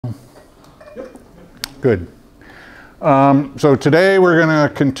Good. So today we're going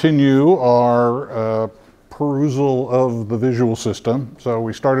to continue our perusal of the visual system. So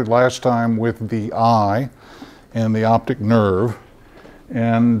we started last time with the eye and the optic nerve.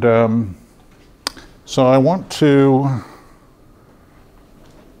 And so I want to,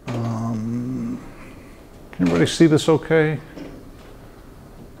 can everybody see this okay?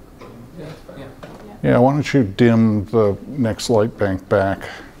 Yeah, why don't you dim the next light bank back?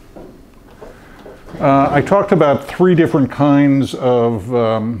 I talked about three different kinds of,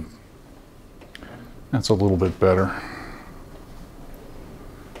 that's a little bit better.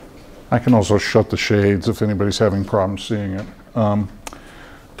 I can also shut the shades if anybody's having problems seeing it.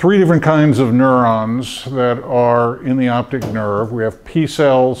 Three different kinds of neurons that are in the optic nerve. We have P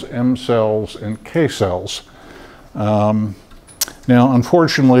cells, M cells, and K cells. Now,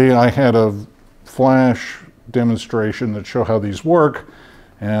 unfortunately, I had a flash demonstration that show how these work.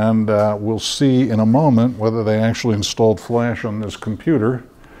 And we'll see in a moment whether they actually installed Flash on this computer.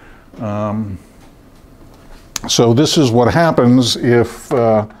 So this is what happens if,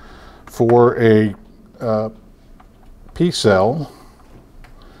 for a P cell,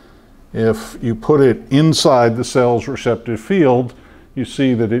 if you put it inside the cell's receptive field, you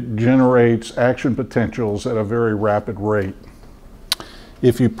see that it generates action potentials at a very rapid rate.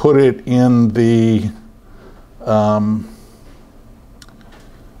 If you put it in the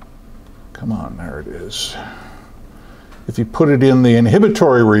come on, there it is. If you put it in the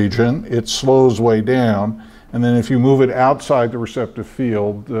inhibitory region, it slows way down. And then if you move it outside the receptive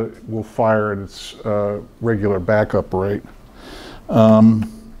field, it will fire at its regular backup rate.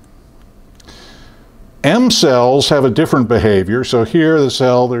 M cells have a different behavior. So here, the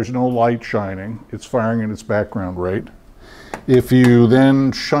cell, there's no light shining. It's firing at its background rate. If you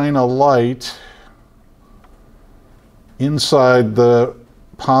then shine a light inside the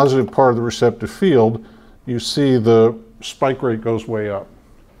positive part of the receptive field, you see the spike rate goes way up.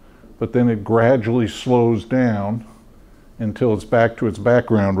 But then it gradually slows down until it's back to its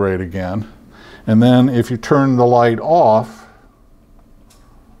background rate again. And then if you turn the light off,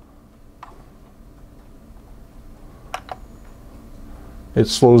 it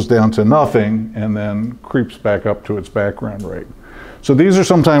slows down to nothing and then creeps back up to its background rate. So these are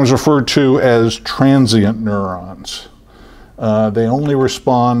sometimes referred to as transient neurons. They only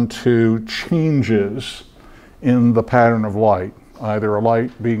respond to changes in the pattern of light, either a light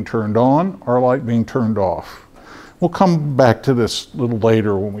being turned on or a light being turned off. We'll come back to this a little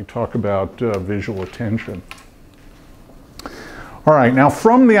later when we talk about visual attention. All right, now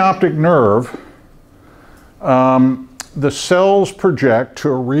from the optic nerve, the cells project to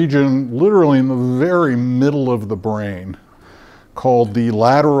a region literally in the very middle of the brain, called the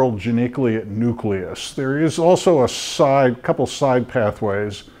lateral geniculate nucleus. There is also a couple side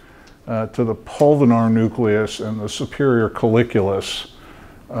pathways to the pulvinar nucleus and the superior colliculus,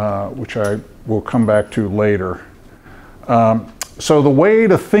 which I will come back to later. So the way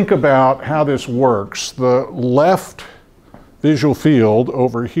to think about how this works, the left visual field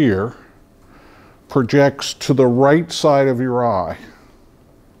over here projects to the right side of your eye.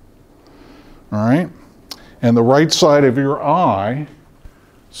 All right? And the right side of your eye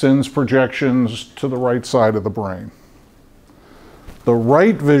sends projections to the right side of the brain. The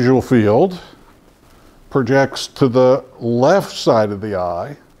right visual field projects to the left side of the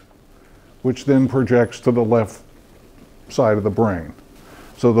eye, which then projects to the left side of the brain.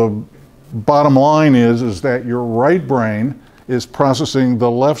 So the bottom line is that your right brain is processing the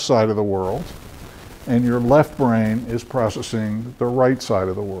left side of the world, and your left brain is processing the right side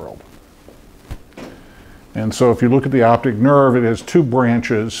of the world. And so if you look at the optic nerve, it has two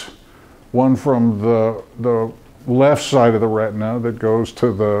branches, one from the left side of the retina that goes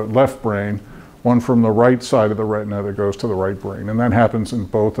to the left brain, one from the right side of the retina that goes to the right brain. And that happens in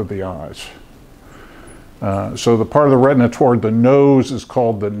both of the eyes. So the part of the retina toward the nose is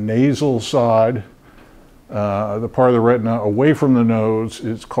called the nasal side. The part of the retina away from the nose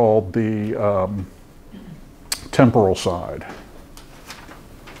is called the temporal side.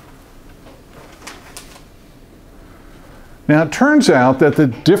 Now, it turns out that the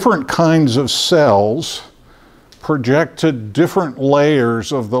different kinds of cells project to different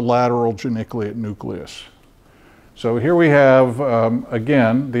layers of the lateral geniculate nucleus. So here we have,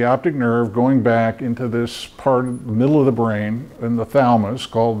 again, the optic nerve going back into this part of the middle of the brain in the thalamus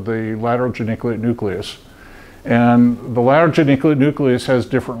called the lateral geniculate nucleus. And the lateral geniculate nucleus has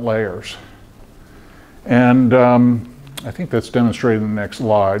different layers. And I think that's demonstrated in the next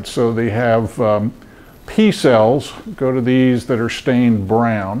slide. So they have P cells, go to these that are stained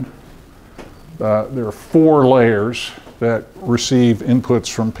brown. There are 4 layers that receive inputs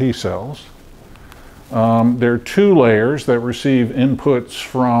from P cells. There are two layers that receive inputs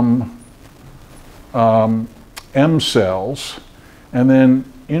from M cells, and then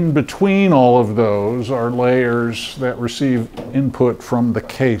in between all of those are layers that receive input from the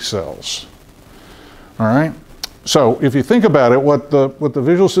K cells. All right? So if you think about it, what the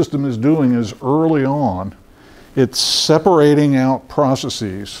visual system is doing is early on, it's separating out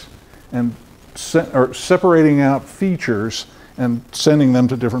processes and separating out features and sending them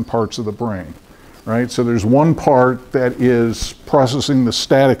to different parts of the brain. Right? So there's one part that is processing the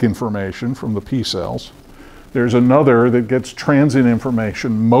static information from the P cells. There's another that gets transient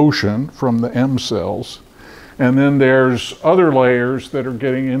information, motion, from the M cells. And then there's other layers that are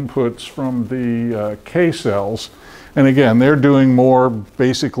getting inputs from the K cells. And again, they're doing more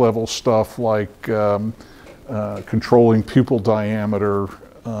basic level stuff like controlling pupil diameter,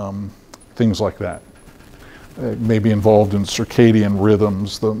 things like that. May be involved in circadian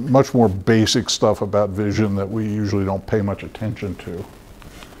rhythms, the much more basic stuff about vision that we usually don't pay much attention to.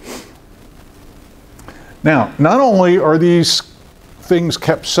 Now, not only are these things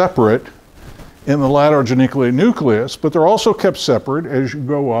kept separate in the lateral geniculate nucleus, but they're also kept separate as you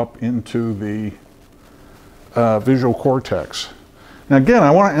go up into the visual cortex. Now again,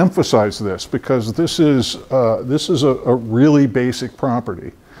 I want to emphasize this because this is a really basic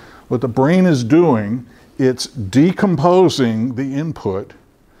property. What the brain is doing, it's decomposing the input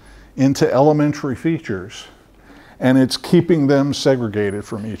into elementary features, and it's keeping them segregated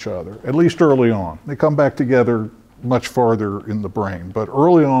from each other, at least early on. They come back together much farther in the brain, but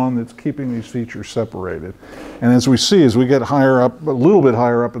early on it's keeping these features separated. And as we see, as we get higher up, a little bit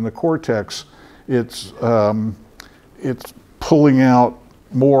higher up in the cortex, it's pulling out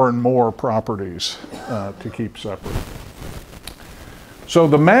more and more properties to keep separate. So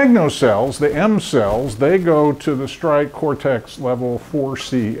the magnocells, the M cells, they go to the striate cortex level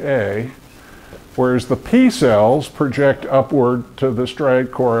 4CA, whereas the P cells project upward to the striate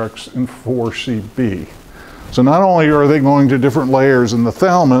cortex in 4CB. So not only are they going to different layers in the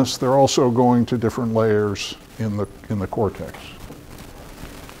thalamus, they're also going to different layers in the cortex.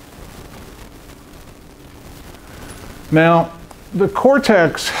 Now, the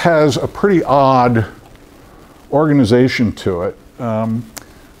cortex has a pretty odd organization to it.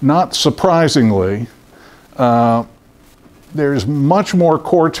 Not surprisingly, there's much more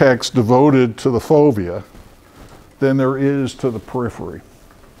cortex devoted to the fovea than there is to the periphery.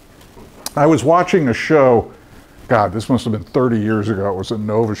 I was watching a show, God, this must have been 30 years ago, it was a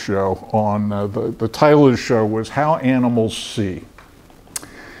Nova show, on the title of the show was How Animals See.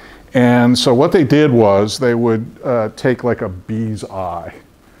 And so what they did was they would take like a bee's eye,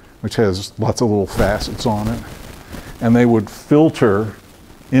 which has lots of little facets on it, and they would filter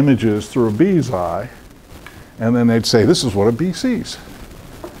images through a bee's eye, and then they'd say, this is what a bee sees.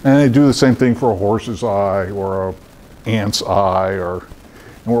 And they do the same thing for a horse's eye or an ant's eye, and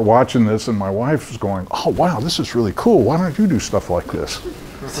we're watching this, and my wife is going, oh wow, this is really cool, why don't you do stuff like this?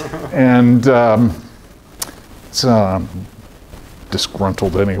 And it's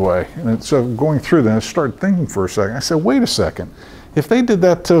disgruntled anyway. And so going through that, I started thinking for a second. I said, wait a second. If they did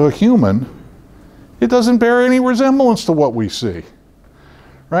that to a human, it doesn't bear any resemblance to what we see,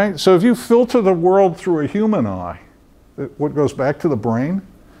 right? So if you filter the world through a human eye, what goes back to the brain,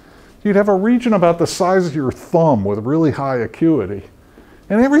 you'd have a region about the size of your thumb with really high acuity,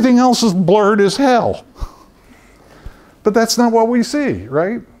 and everything else is blurred as hell. But that's not what we see,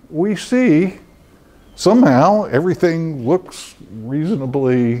 right? We see somehow everything looks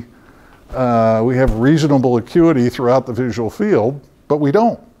reasonably, we have reasonable acuity throughout the visual field, but we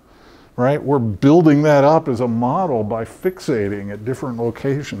don't, right? We're building that up as a model by fixating at different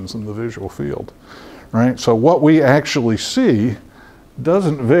locations in the visual field, right? So what we actually see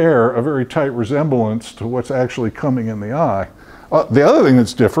doesn't bear a very tight resemblance to what's actually coming in the eye. The other thing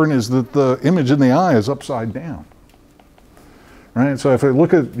that's different is that the image in the eye is upside down, right? So if I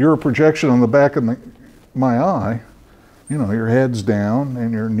look at your projection on the back of my eye, you know, your head's down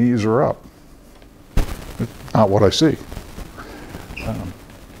and your knees are up. It's not what I see.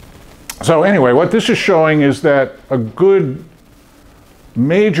 So anyway, what this is showing is that a good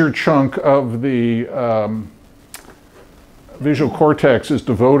major chunk of the visual cortex is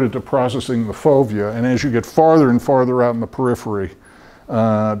devoted to processing the fovea, and as you get farther and farther out in the periphery,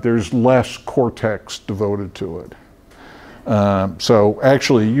 there's less cortex devoted to it. So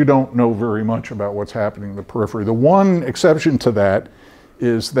actually, you don't know very much about what's happening in the periphery. The one exception to that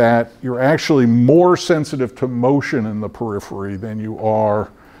is that you're actually more sensitive to motion in the periphery than you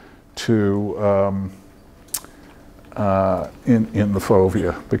are to in the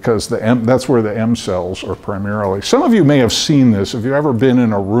fovea, because that's where the M cells are primarily. Some of you may have seen this. If you've ever been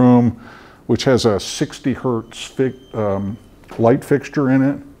in a room which has a 60 hertz light fixture in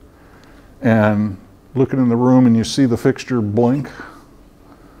it, and looking in the room and you see the fixture blink.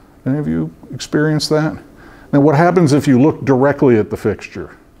 Any of you experienced that? Now what happens if you look directly at the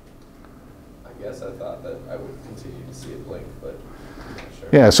fixture? I guess I thought that I would continue to see it blink, but I'm not sure.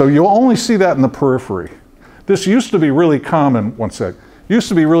 Yeah, so you'll only see that in the periphery. This used to be really common, one sec, used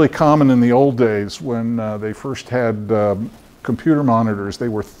to be really common in the old days when they first had computer monitors. They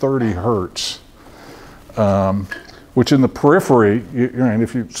were 30 hertz, which in the periphery,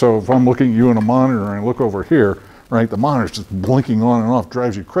 so if I'm looking at you in a monitor and I look over here, right, the monitor's just blinking on and off,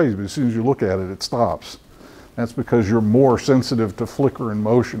 drives you crazy, but as soon as you look at it, it stops. That's because you're more sensitive to flicker and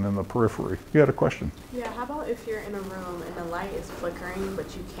motion in the periphery. You had a question? Yeah, how about if you're in a room and the light is flickering,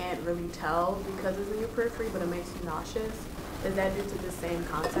 but you can't really tell because it's in your periphery, but it makes you nauseous? Is that due to the same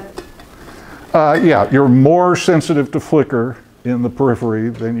concept? Yeah, you're more sensitive to flicker in the periphery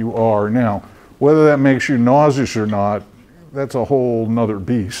than you are. Now, whether that makes you nauseous or not, that's a whole nother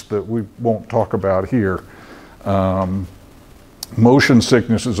beast that we won't talk about here. Motion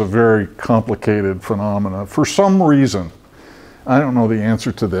sickness is a very complicated phenomena. For some reason, I don't know the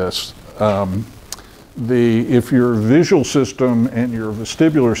answer to this. If your visual system and your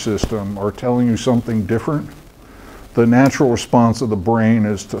vestibular system are telling you something different, the natural response of the brain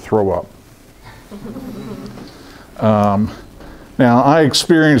is to throw up. Now, I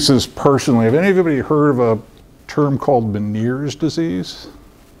experienced this personally. Have anybody heard of a term called Meniere's disease?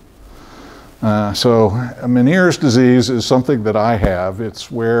 So Meniere's disease is something that I have.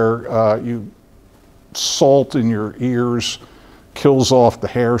 It's where salt in your ears kills off the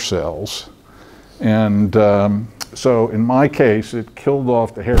hair cells. And so in my case, it killed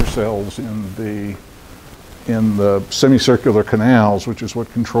off the hair cells in the semicircular canals, which is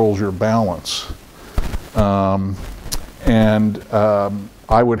what controls your balance.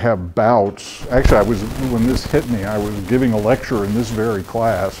 I would have bouts. Actually, when this hit me, I was giving a lecture in this very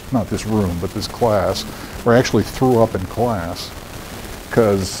class, not this room, but this class, where I actually threw up in class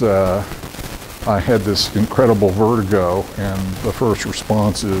because I had this incredible vertigo, and the first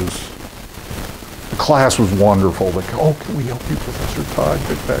response is, the class was wonderful. They go, oh, can we help you, Professor Todd,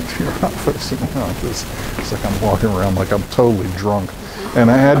 get back to your office? And it's like I'm walking around like I'm totally drunk. And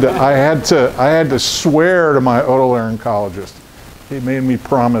I had to swear to my otolaryngologist. He made me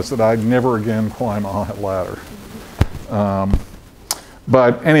promise that I'd never again climb a ladder.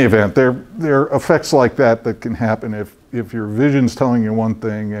 But any event, there are effects like that that can happen if your vision's telling you one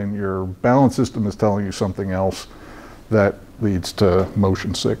thing and your balance system is telling you something else. That leads to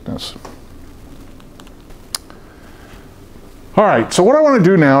motion sickness. All right, so what I want to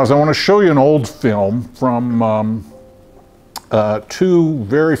do now is I want to show you an old film from two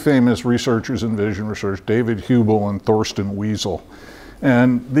very famous researchers in vision research, David Hubel and Thorsten Wiesel.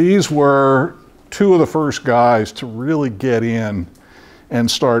 And these were two of the first guys to really get in and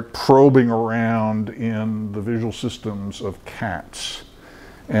start probing around in the visual systems of cats.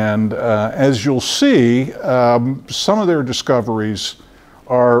 And as you'll see, some of their discoveries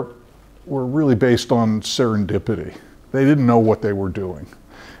were really based on serendipity. They didn't know what they were doing.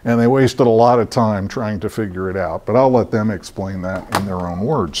 And they wasted a lot of time trying to figure it out. But I'll let them explain that in their own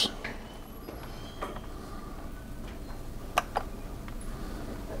words.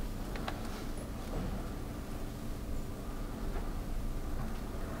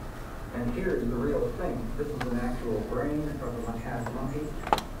 And here is the real thing. This is an actual brain of a cat monkey.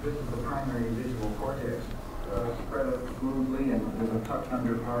 This is the primary visual cortex spread out smoothly, and there's a tucked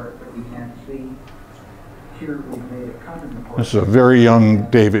under part that we can't see. Here we've made a cut in the cortex. This is a very young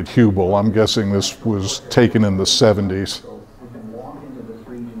David Hubel. I'm guessing this was taken in the 70s. So we can walk into this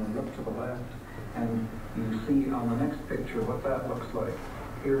region and look to the left, and you see on the next picture what that looks like.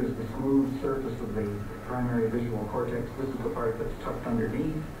 Here is the smooth surface of the primary visual cortex. This is the part that's tucked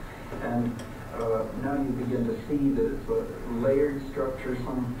underneath. And now you begin to see that it's a layered structure.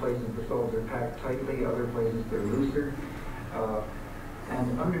 Some places the cells are packed tightly, other places they're looser.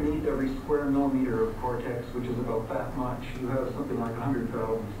 And underneath every square millimeter of cortex, which is about that much, you have something like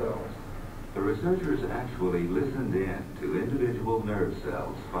 100,000 cells. The researchers actually listened in to individual nerve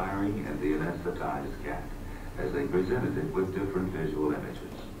cells firing in the anesthetized cat as they presented it with different visual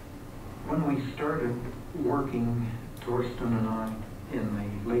images. When we started working, Thorsten and I,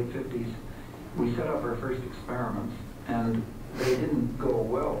 in the late 50s, we set up our first experiments, and they didn't go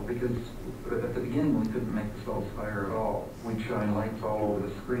well because at the beginning we couldn't make the cells fire at all. We'd shine lights all over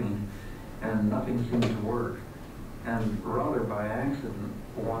the screen, and nothing seemed to work. And rather by accident,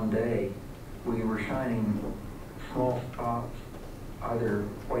 one day, we were shining small spots, either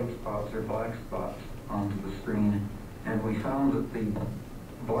white spots or black spots, onto the screen, and we found that the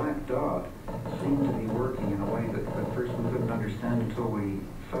black dot seemed to be working in a way that at first we couldn't understand until we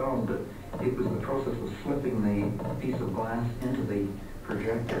found that it was the process of slipping the piece of glass into the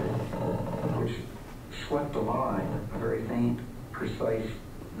projector, which swept a line, a very faint, precise,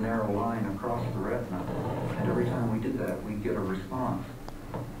 narrow line across the retina. And every time we did that, we'd get a response.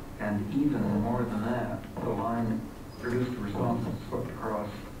 And even more than that, the line produced a response that swept across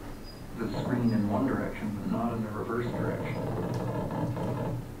the screen in one direction, but not in the reverse direction.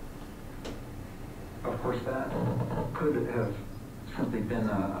 Of course, that could have simply been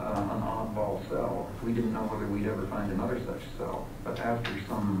an oddball cell. We didn't know whether we'd ever find another such cell. But after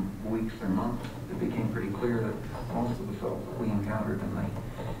some weeks or months, it became pretty clear that most of the cells that we encountered in the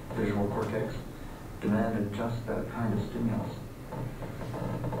visual cortex demanded just that kind of stimulus.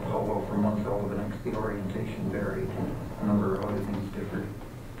 Although from one cell to the next, the orientation varied. A number of other things differed.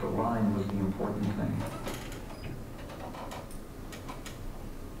 The line was the important thing.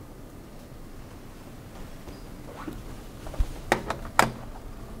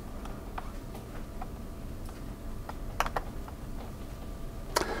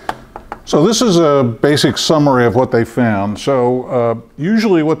 So this is a basic summary of what they found. So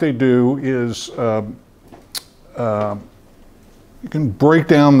usually what they do is you can break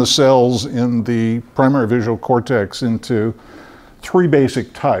down the cells in the primary visual cortex into three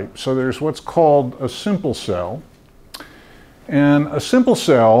basic types. So there's what's called a simple cell. And a simple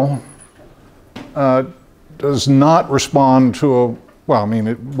cell does not respond to a, well, I mean,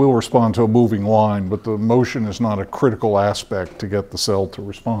 it will respond to a moving line, but the motion is not a critical aspect to get the cell to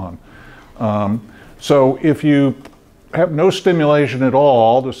respond. So if you have no stimulation at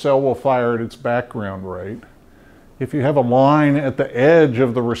all, the cell will fire at its background rate. If you have a line at the edge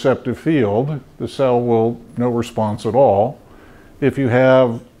of the receptive field, the cell will no response at all. If you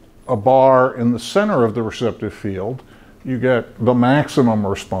have a bar in the center of the receptive field, you get the maximum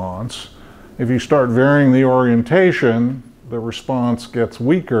response. If you start varying the orientation, the response gets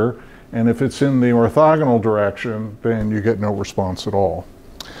weaker, and if it's in the orthogonal direction, then you get no response at all.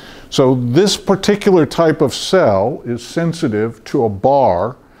 So this particular type of cell is sensitive to a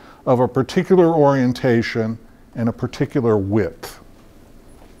bar of a particular orientation and a particular width.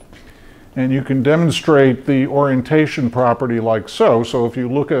 And you can demonstrate the orientation property like so. So if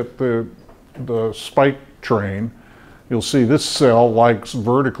you look at the spike train, you'll see this cell likes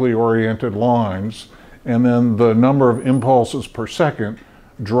vertically oriented lines, and then the number of impulses per second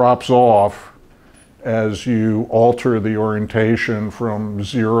drops off as you alter the orientation from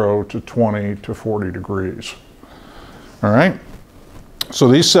 0 to 20 to 40 degrees. All right? So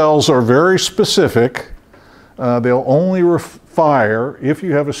these cells are very specific. They'll only fire if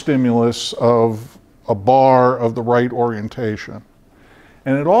you have a stimulus of a bar of the right orientation.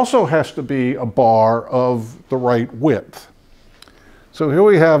 And it also has to be a bar of the right width. So here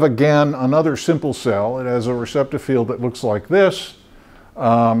we have, again, another simple cell. It has a receptive field that looks like this.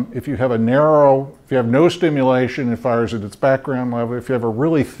 If you have no stimulation, it fires at its background level. If you have a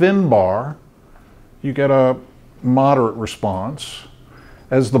really thin bar, you get a moderate response.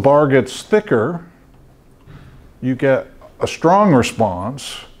 As the bar gets thicker, you get a strong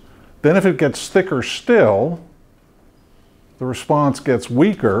response. Then if it gets thicker still, the response gets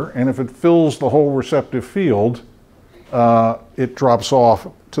weaker, and if it fills the whole receptive field, it drops off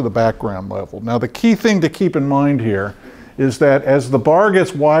to the background level. Now the key thing to keep in mind here is that as the bar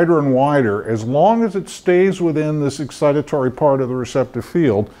gets wider and wider, as long as it stays within this excitatory part of the receptive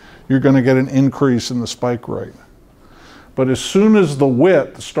field, you're going to get an increase in the spike rate. But as soon as the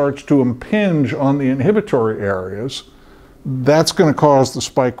width starts to impinge on the inhibitory areas, that's going to cause the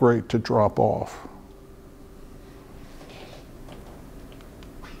spike rate to drop off.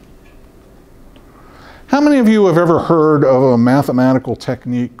 How many of you have ever heard of a mathematical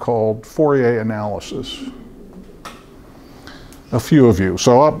technique called Fourier analysis? A few of you.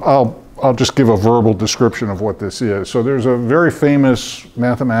 So I'll just give a verbal description of what this is. So there's a very famous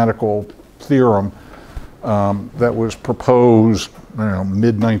mathematical theorem that was proposed,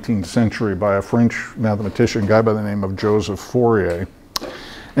 mid-19th century by a French mathematician, a guy by the name of Joseph Fourier.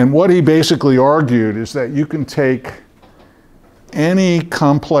 And what he basically argued is that you can take any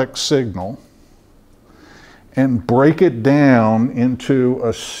complex signal and break it down into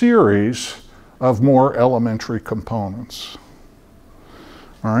a series of more elementary components.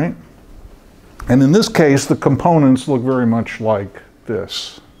 All right? And in this case, the components look very much like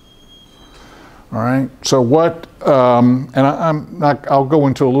this. All right? So what, and I'll go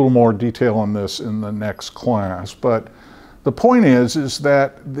into a little more detail on this in the next class, but the point is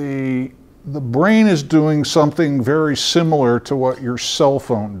that the brain is doing something very similar to what your cell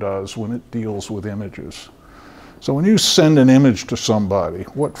phone does when it deals with images. So when you send an image to somebody,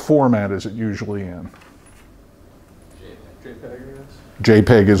 what format is it usually in? JPEG, I guess.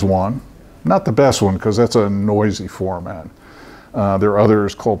 JPEG is one. Not the best one because that's a noisy format. There are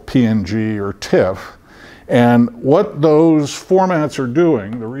others called PNG or TIFF. And what those formats are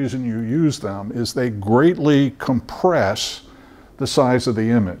doing, the reason you use them, is they greatly compress the size of the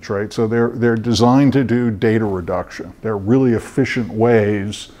image, right? So they're designed to do data reduction. They're really efficient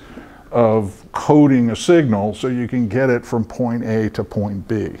ways of coding a signal so you can get it from point A to point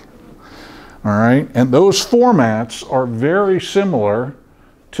B. All right? And those formats are very similar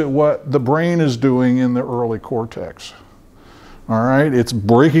to what the brain is doing in the early cortex. All right? It's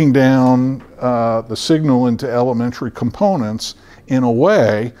breaking down the signal into elementary components in a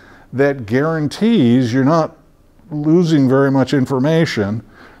way that guarantees you're not losing very much information,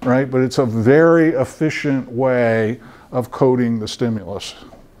 right? But it's a very efficient way of coding the stimulus.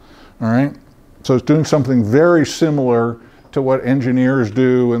 All right? So it's doing something very similar to what engineers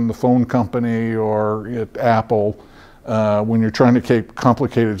do in the phone company or at Apple when you're trying to take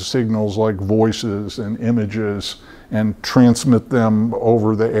complicated signals like voices and images and transmit them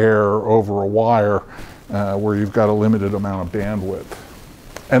over the air, over a wire, where you've got a limited amount of bandwidth.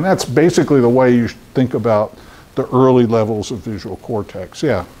 And that's basically the way you think about the early levels of visual cortex.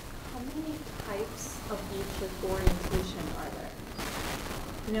 Yeah? How many types of each like, orientation are there?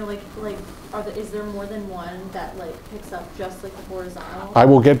 You know, is there more than one that like picks up just like the horizontal? I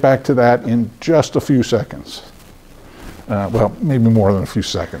will get back to that in just a few seconds. Well, maybe more than a few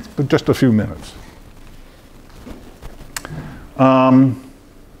seconds, but just a few minutes.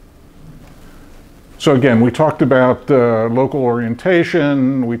 So again, we talked about local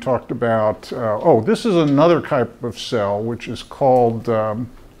orientation. We talked about, this is another type of cell, which is called a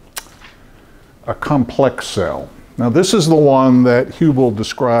complex cell. Now this is the one that Hubel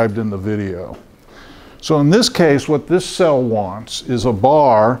described in the video. So in this case, what this cell wants is a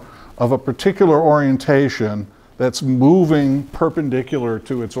bar of a particular orientation that's moving perpendicular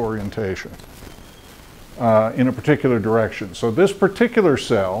to its orientation in a particular direction. So this particular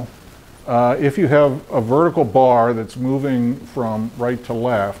cell, if you have a vertical bar that's moving from right to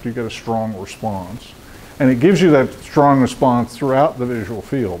left, you get a strong response. And it gives you that strong response throughout the visual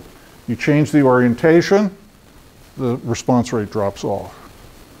field. You change the orientation, the response rate drops off.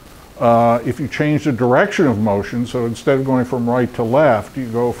 If you change the direction of motion, so instead of going from right to left, you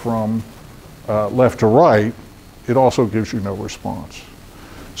go from left to right, it also gives you no response.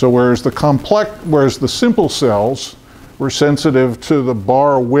 So whereas the simple cells were sensitive to the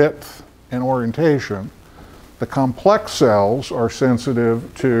bar width and orientation, the complex cells are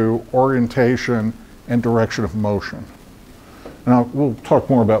sensitive to orientation and direction of motion. Now, we'll talk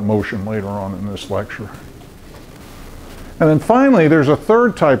more about motion later on in this lecture. And then finally, there's a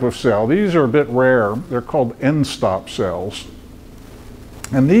third type of cell. These are a bit rare. They're called end-stop cells.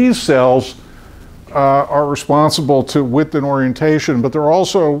 And these cells are responsible to width and orientation, but they're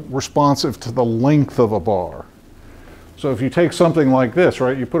also responsive to the length of a bar. So if you take something like this,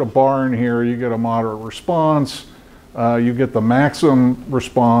 right, you put a bar in here, you get a moderate response. You get the maximum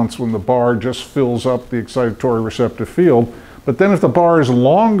response when the bar just fills up the excitatory receptive field. But then if the bar is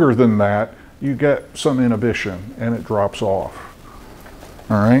longer than that, you get some inhibition and it drops off.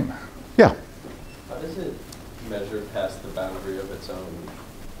 All right? Yeah? How does it measure past the boundary of its own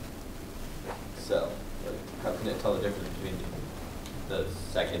cell? Like, how can it tell the difference between the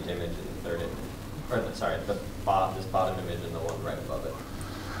second image and the third image? Or, this bottom image and the one right above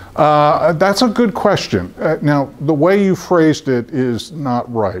it? That's a good question. Now, the way you phrased it is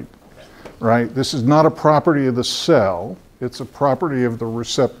not right, right? This is not a property of the cell. It's a property of the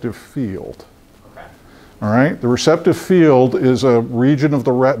receptive field. Okay. All right? The receptive field is a region of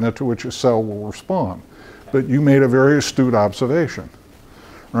the retina to which a cell will respond. But you made a very astute observation,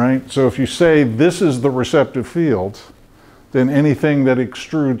 right? So if you say this is the receptive field, then anything that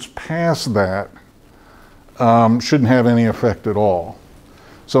extrudes past that shouldn't have any effect at all.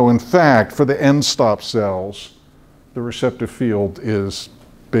 So in fact, for the end-stop cells, the receptive field is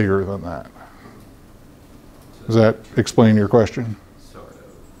bigger than that. Does that explain your question? Sort of.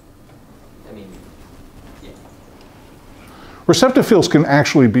 I mean, yeah. Receptive fields can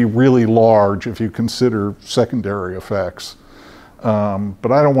actually be really large if you consider secondary effects.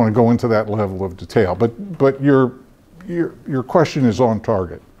 But I don't want to go into that level of detail. But your question is on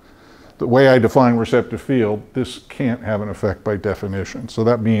target. The way I define receptive field, this can't have an effect by definition. So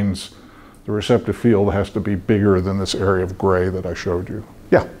that means the receptive field has to be bigger than this area of gray that I showed you.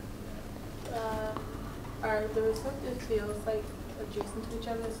 Yeah? Are the receptive fields like adjacent to each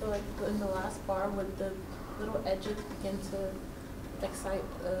other? So like in the last bar, would the little edges begin to excite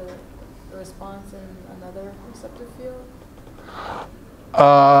the a response in another receptive field?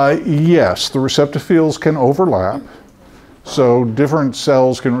 Yes, the receptive fields can overlap, so different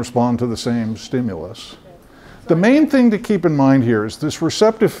cells can respond to the same stimulus. The main thing to keep in mind here is this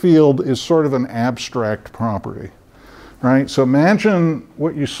receptive field is sort of an abstract property, right? So imagine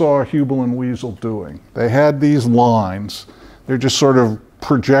what you saw Hubel and Wiesel doing. They had these lines, they're just sort of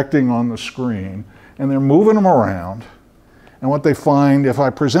projecting on the screen, and they're moving them around. And what they find, if I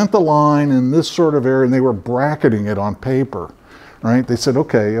present the line in this sort of area, and they were bracketing it on paper, right? They said,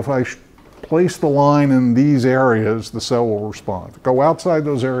 okay, if I place the line in these areas, the cell will respond. Go outside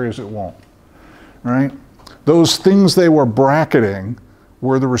those areas, it won't, right? Those things they were bracketing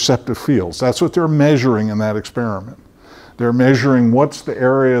were the receptive fields. That's what they're measuring in that experiment. They're measuring what's the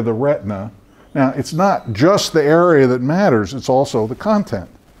area of the retina. Now, it's not just the area that matters, it's also the content,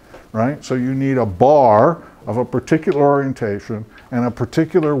 right? So you need a bar of a particular orientation and a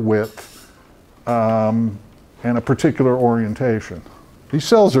particular width and a particular orientation. These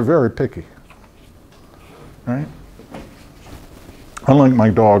cells are very picky, right? Unlike my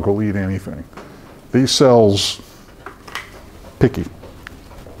dog who'll eat anything. These cells, picky.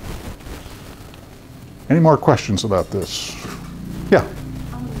 Any more questions about this? Yeah?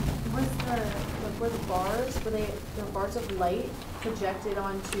 Were the bars, were the bars of light projected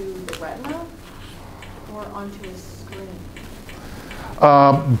onto the retina or onto a screen?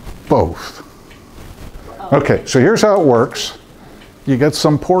 Both. Okay, so here's how it works. You get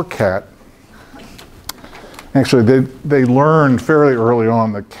some poor cat. Actually, they learned fairly early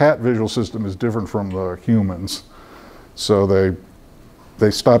on that cat visual system is different from the humans. So they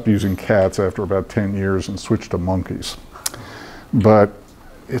stopped using cats after about 10 years and switched to monkeys. But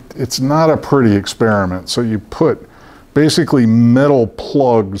it's not a pretty experiment. So you put basically metal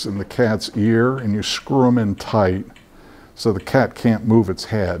plugs in the cat's ear and you screw them in tight so the cat can't move its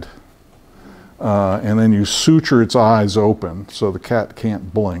head. And then you suture its eyes open so the cat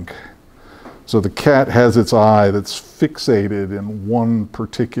can't blink. So the cat has its eye that's fixated in one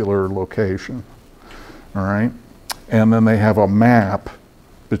particular location, all right? And then they have a map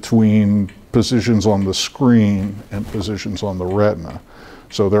between positions on the screen and positions on the retina.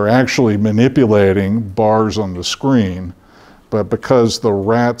 So they're actually manipulating bars on the screen, but because the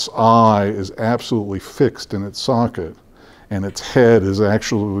rat's eye is absolutely fixed in its socket and its head is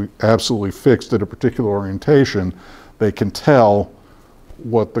actually absolutely fixed at a particular orientation, they can tell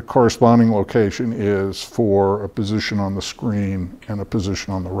what the corresponding location is for a position on the screen and a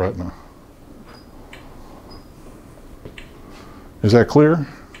position on the retina. Is that clear?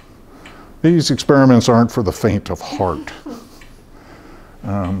 These experiments aren't for the faint of heart.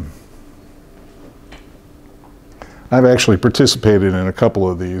 I've actually participated in a couple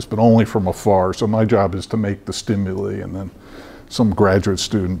of these, but only from afar. So my job is to make the stimuli, and then some graduate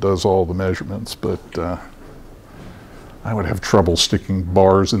student does all the measurements. But I would have trouble sticking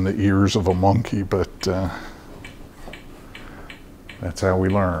bars in the ears of a monkey, but that's how we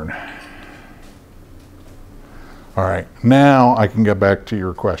learn. All right, now I can get back to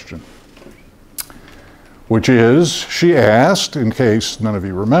your question, which is, she asked, in case none of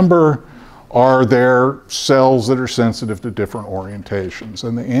you remember, are there cells that are sensitive to different orientations?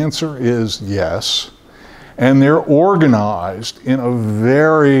 And the answer is yes. And they're organized in a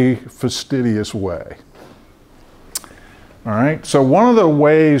very fastidious way. All right, so one of the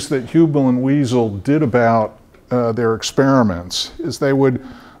ways that Hubel and Wiesel did about their experiments is they would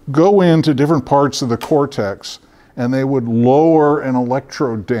go into different parts of the cortex and they would lower an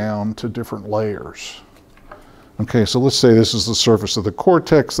electrode down to different layers. Okay, so let's say this is the surface of the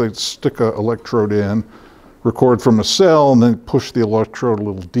cortex. They'd stick an electrode in, record from a cell, and then push the electrode a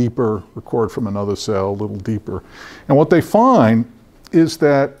little deeper, record from another cell a little deeper. And what they find is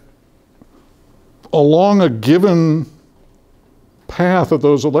that along a given path of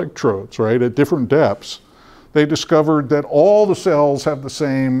those electrodes, right, at different depths, they discovered that all the cells have the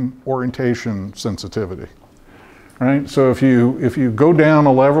same orientation sensitivity, right? So if you go down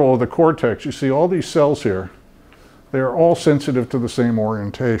a level of the cortex, you see all these cells here. They're all sensitive to the same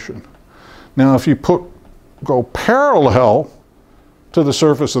orientation. Now, if you go parallel to the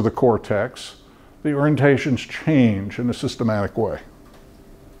surface of the cortex, the orientations change in a systematic way.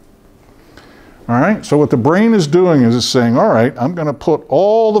 All right, so what the brain is doing is it's saying, all right, I'm going to put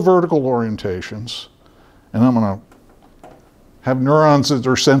all the vertical orientations, and I'm going to have neurons that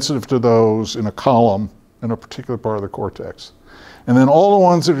are sensitive to those in a column in a particular part of the cortex. And then all the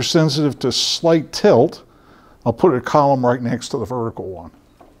ones that are sensitive to slight tilt, I'll put a column right next to the vertical one.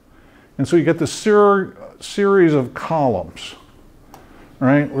 And so you get this series of columns,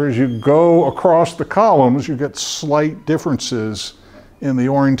 right? Whereas you go across the columns, you get slight differences in the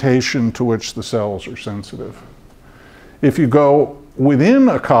orientation to which the cells are sensitive. If you go within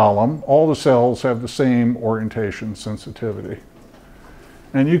a column, all the cells have the same orientation sensitivity.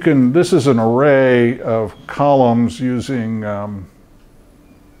 And you can, this is an array of columns using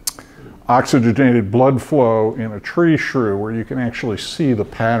oxygenated blood flow in a tree shrew, where you can actually see the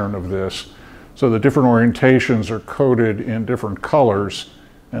pattern of this. So the different orientations are coded in different colors,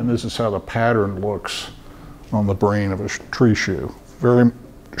 and this is how the pattern looks on the brain of a tree shrew. Very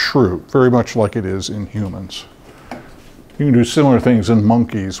much like it is in humans. You can do similar things in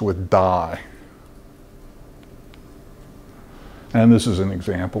monkeys with dye. And this is an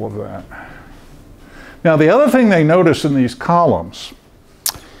example of that. Now, the other thing they notice in these columns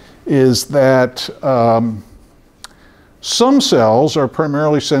is that some cells are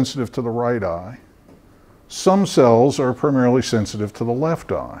primarily sensitive to the right eye. Some cells are primarily sensitive to the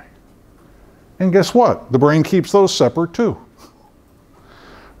left eye. And guess what? The brain keeps those separate too.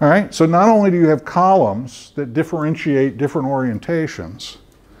 All right, so not only do you have columns that differentiate different orientations,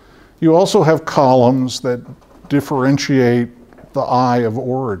 you also have columns that differentiate the eye of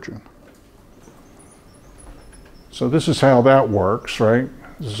origin. So this is how that works, right?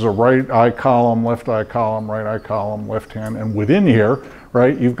 This is a right eye column, right eye column, left hand, and within here,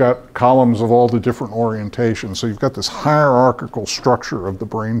 right, you've got columns of all the different orientations. So you've got this hierarchical structure of the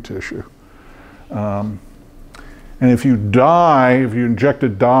brain tissue. And if you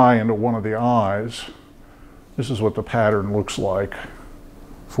injected dye into one of the eyes, this is what the pattern looks like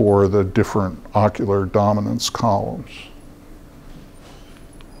for the different ocular dominance columns.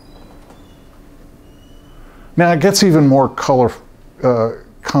 Now it gets even more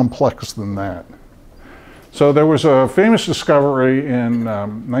complex than that. So there was a famous discovery in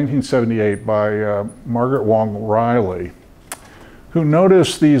 1978 by Margaret Wong Riley, who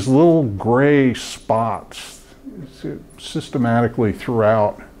noticed these little gray spots systematically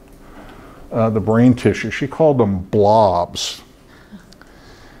throughout the brain tissue. She called them blobs.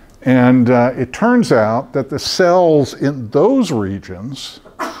 And it turns out that the cells in those regions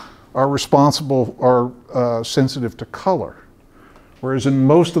are sensitive to color, whereas in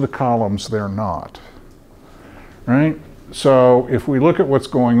most of the columns they're not. Right? So if we look at what's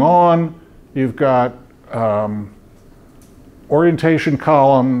going on, you've got orientation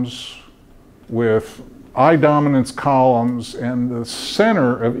columns with eye dominance columns, and the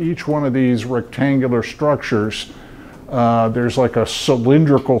center of each one of these rectangular structures, there's like a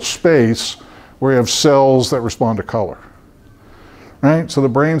cylindrical space where you have cells that respond to color. Right? So the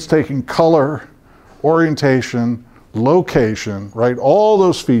brain's taking color, orientation, location, right? All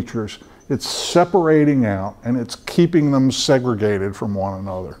those features, it's separating out and it's keeping them segregated from one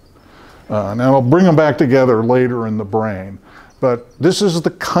another. Now I'll bring them back together later in the brain, but this is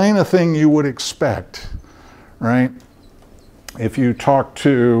the kind of thing you would expect, right? If you talk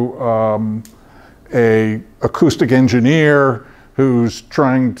to a acoustic engineer who's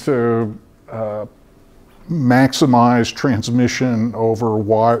trying to maximize transmission over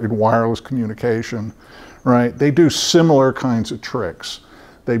wireless communication, right? They do similar kinds of tricks.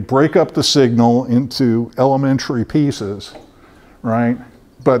 They break up the signal into elementary pieces, right?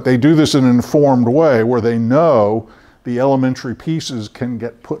 But they do this in an informed way where they know the elementary pieces can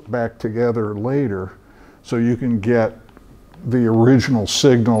get put back together later, so you can get the original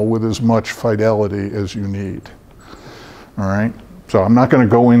signal with as much fidelity as you need. All right? So I'm not going to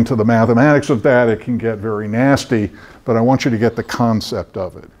go into the mathematics of that. It can get very nasty, but I want you to get the concept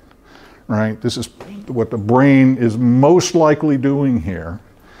of it. Right? This is what the brain is most likely doing here,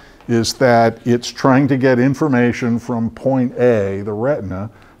 is that it's trying to get information from point A, the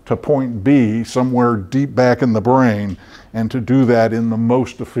retina, to point B, somewhere deep back in the brain, and to do that in the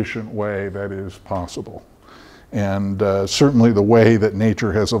most efficient way that is possible. And certainly the way that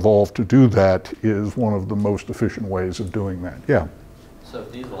nature has evolved to do that is one of the most efficient ways of doing that. Yeah? So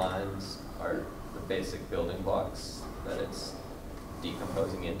if these lines are the basic building blocks that it's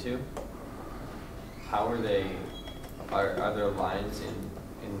decomposing into, how are they, are there lines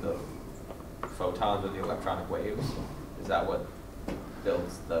in the photons or the electronic waves? Is that what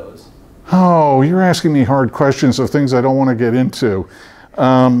builds those? Oh, you're asking me hard questions of things I don't want to get into.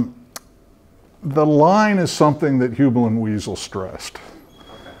 The line is something that Hubel and Wiesel stressed.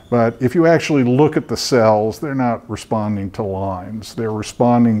 Okay. But if you actually look at the cells, they're not responding to lines. They're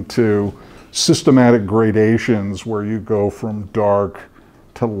responding to systematic gradations where you go from dark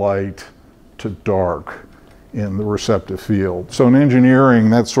to light to dark in the receptive field. So in engineering,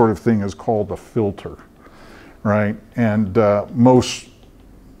 that sort of thing is called a filter, right? And most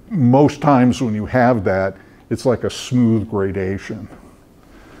times when you have that, it's like a smooth gradation.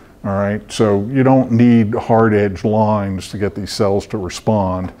 All right, so you don't need hard edge lines to get these cells to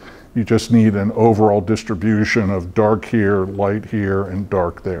respond. You just need an overall distribution of dark here, light here, and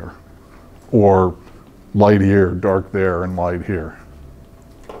dark there. Or light here, dark there, and light here.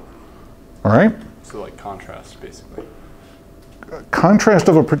 All right? So like contrast, basically. Contrast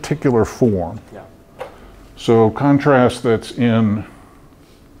of a particular form. Yeah. So contrast that's in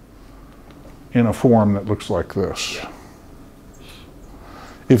a form that looks like this. Yeah.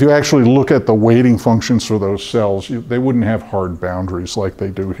 If you actually look at the weighting functions for those cells, they wouldn't have hard boundaries like they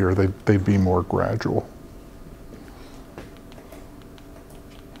do here. They'd be more gradual.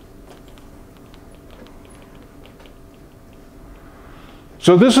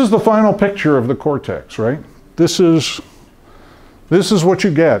 So this is the final picture of the cortex, right? This is what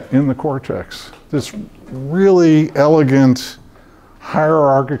you get in the cortex. This really elegant,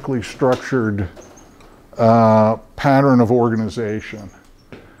 hierarchically structured pattern of organization.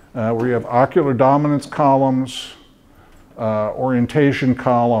 Where you have ocular dominance columns, orientation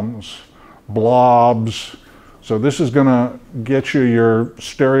columns, blobs. So this is going to get you your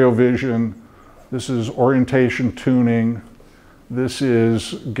stereo vision. This is orientation tuning. This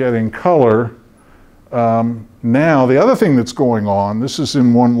is getting color. Now, the other thing that's going on, this is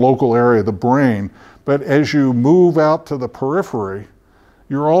in one local area of the brain, but as you move out to the periphery,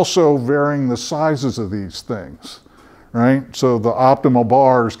 you're also varying the sizes of these things. Right? So the optimal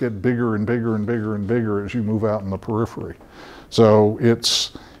bars get bigger and bigger and bigger and bigger as you move out in the periphery. So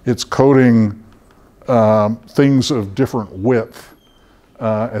it's coding things of different width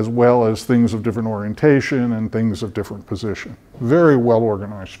as well as things of different orientation and things of different position. Very well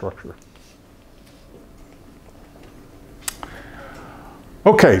organized structure.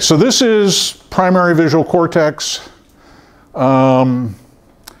 Okay, so this is primary visual cortex.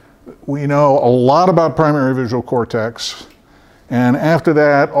 We know a lot about primary visual cortex, and after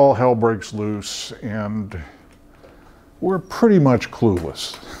that, all hell breaks loose, and we're pretty much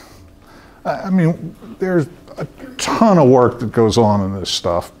clueless. I mean, there's a ton of work that goes on in this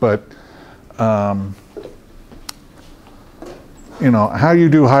stuff, but you know, how you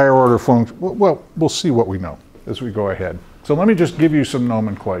do higher order functions, well, we'll see what we know as we go ahead. So let me just give you some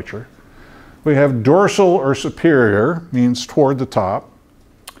nomenclature. We have dorsal or superior, means toward the top.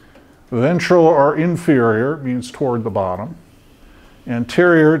 Ventral or inferior means toward the bottom.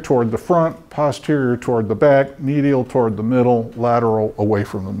 Anterior toward the front, posterior toward the back, medial toward the middle, lateral away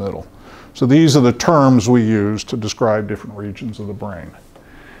from the middle. So these are the terms we use to describe different regions of the brain.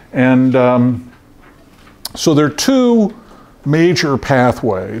 And so there are two major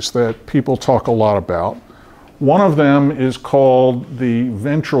pathways that people talk a lot about. One of them is called the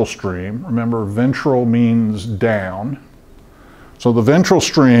ventral stream. Remember, ventral means down. So the ventral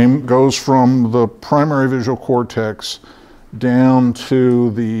stream goes from the primary visual cortex down to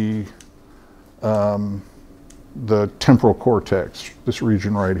the temporal cortex, this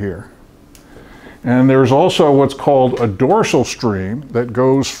region right here. And there's also what's called a dorsal stream that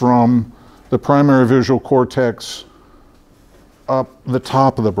goes from the primary visual cortex up the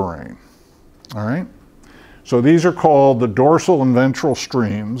top of the brain, all right? So these are called the dorsal and ventral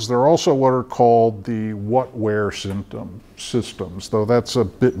streams. They're also what are called the what-where systems, though that's a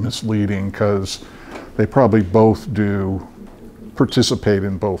bit misleading because they probably both do participate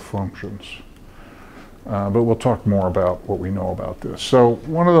in both functions. But we'll talk more about what we know about this. So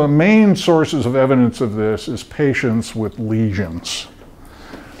one of the main sources of evidence of this is patients with lesions.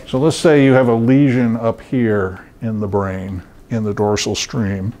 So let's say you have a lesion up here in the brain, in the dorsal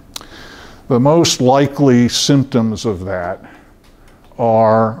stream. The most likely symptoms of that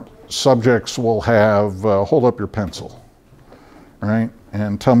are subjects will have, hold up your pencil, right,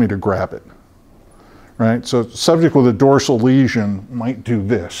 and tell me to grab it, right? So subject with a dorsal lesion might do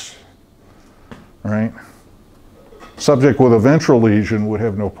this, right? Subject with a ventral lesion would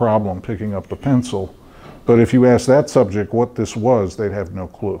have no problem picking up the pencil, but if you ask that subject what this was, they'd have no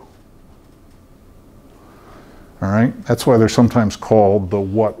clue. All right, that's why they're sometimes called the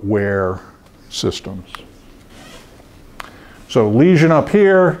what-where systems. So lesion up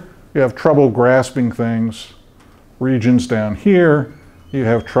here, you have trouble grasping things. Regions down here, you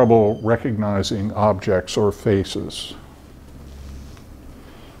have trouble recognizing objects or faces.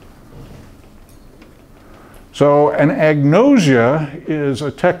 So an agnosia is a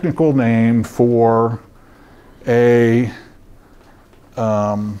technical name for a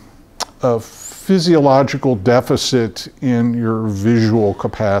physiological deficit in your visual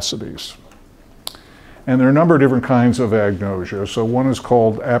capacities. And there are a number of different kinds of agnosia. So one is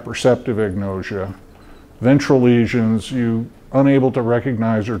called apperceptive agnosia. Ventral lesions, you unable to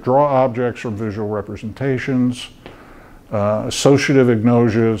recognize or draw objects or visual representations. Associative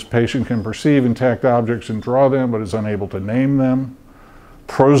agnosias, patient can perceive intact objects and draw them, but is unable to name them.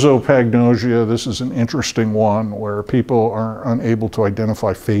 Prosopagnosia, this is an interesting one where people are unable to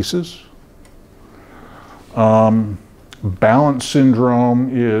identify faces. Balance syndrome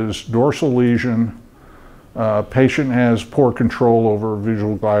is dorsal lesion. Patient has poor control over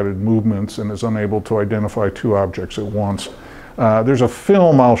visual guided movements and is unable to identify two objects at once. There's a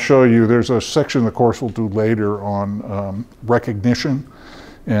film I'll show you. There's a section of the course we'll do later on recognition,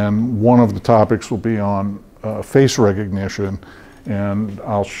 and one of the topics will be on face recognition, and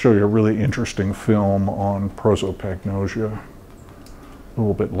I'll show you a really interesting film on prosopagnosia a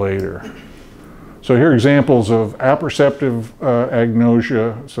little bit later. So here are examples of apperceptive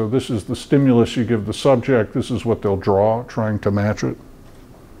agnosia. So this is the stimulus you give the subject. This is what they'll draw, trying to match it.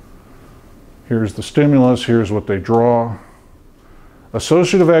 Here's the stimulus. Here's what they draw.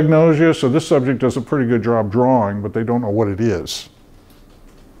 Associative agnosia. So this subject does a pretty good job drawing, but they don't know what it is.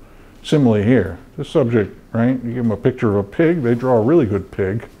 Similarly here, this subject, right? You give them a picture of a pig. They draw a really good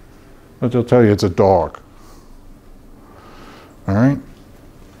pig, but they'll tell you it's a dog. All right?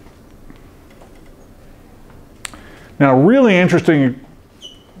 Now, really interesting,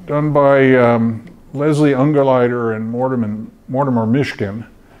 done by Leslie Ungerleider and Mortimer Mishkin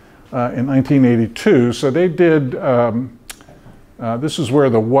in 1982. So they did, this is where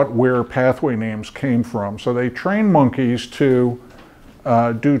the what-where pathway names came from. So they trained monkeys to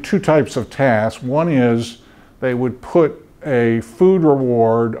do two types of tasks. One is they would put a food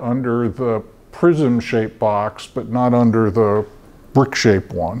reward under the prism-shaped box, but not under the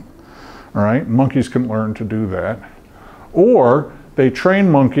brick-shaped one. All right, monkeys can learn to do that. Or they train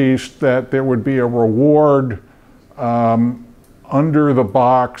monkeys that there would be a reward under the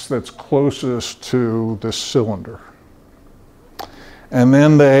box that's closest to this cylinder. And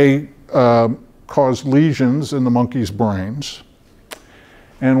then they caused lesions in the monkeys' brains.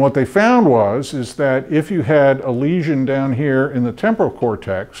 And what they found is that if you had a lesion down here in the temporal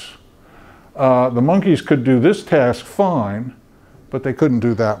cortex, the monkeys could do this task fine, but they couldn't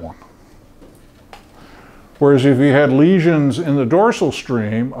do that one. Whereas if you had lesions in the dorsal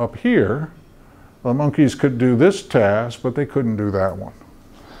stream up here, the monkeys could do this task, but they couldn't do that one.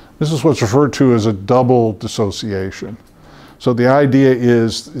 This is what's referred to as a double dissociation. So the idea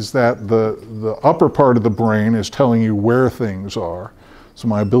is that the upper part of the brain is telling you where things are. So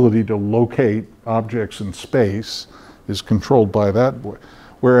my ability to locate objects in space is controlled by that.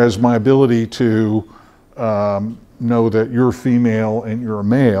 Whereas my ability to know that you're female and you're a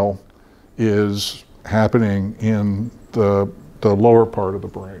male is happening in the lower part of the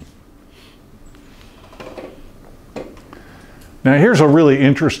brain. Now here's a really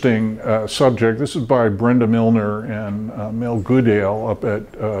interesting subject. This is by Brenda Milner and Mel Goodale up at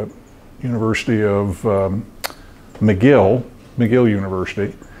University of McGill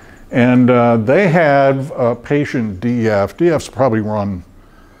University. And they have a patient DF. DF's probably run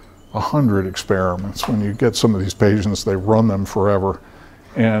 100 experiments. When you get some of these patients, they run them forever.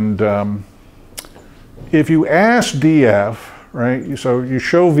 And if you ask DF, right, so you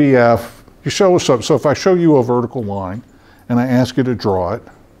show VF, so if I show you a vertical line and I ask you to draw it,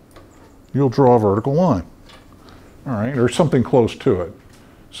 you'll draw a vertical line, all right, or something close to it.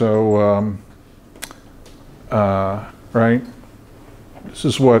 So, right, this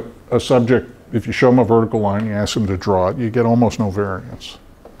is what a subject, if you show them a vertical line, you ask them to draw it, you get almost no variance.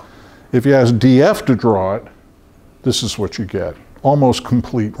 If you ask DF to draw it, this is what you get, almost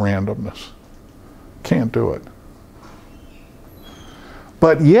complete randomness. Can't do it.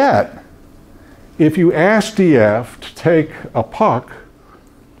 But yet, if you ask DF to take a puck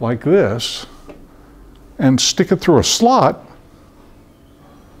like this and stick it through a slot,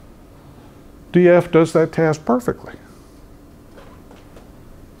 DF does that task perfectly.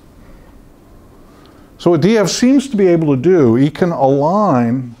 So what DF seems to be able to do, he can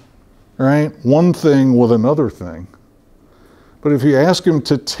align, right, one thing with another thing. But if you ask him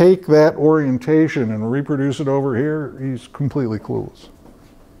to take that orientation and reproduce it over here, he's completely clueless.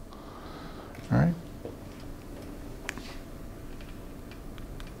 All right?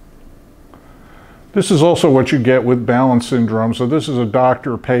 This is also what you get with balance syndrome. So this is a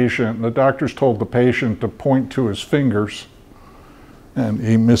doctor-patient. The doctor's told the patient to point to his fingers, and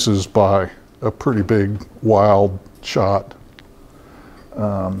he misses by a pretty big, wild shot.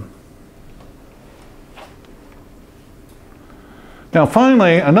 Now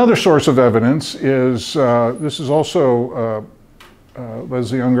finally, another source of evidence is, this is also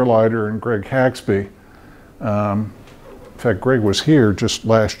Leslie Ungerleider and Greg Haxby. In fact, Greg was here just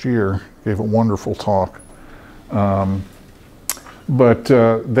last year, gave a wonderful talk. But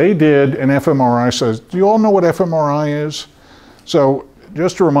they did an fMRI says, do you all know what fMRI is? So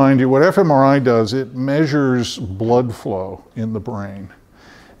just to remind you, what fMRI does, it measures blood flow in the brain.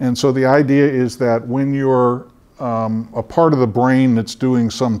 And so the idea is that when you're a part of the brain that's doing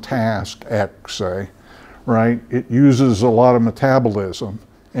some task, X, say, right, it uses a lot of metabolism,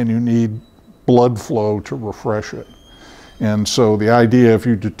 and you need blood flow to refresh it. And so the idea, if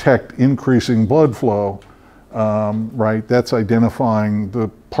you detect increasing blood flow, right, that's identifying the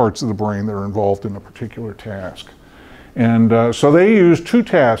parts of the brain that are involved in a particular task. And so they use two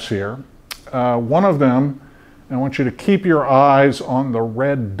tasks here. One of them, I want you to keep your eyes on the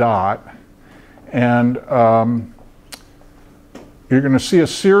red dot, and you're going to see a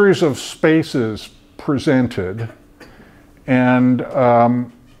series of spaces presented, and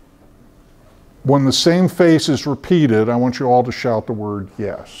when the same face is repeated, I want you all to shout the word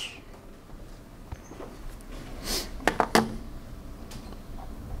yes.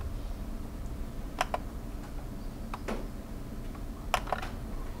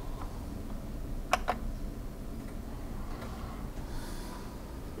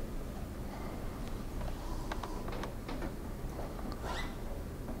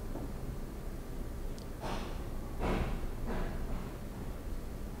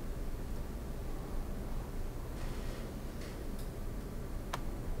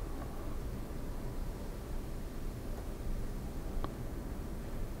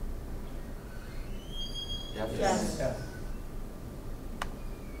 Yes.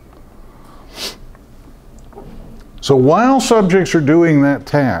 So while subjects are doing that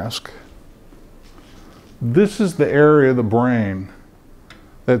task, this is the area of the brain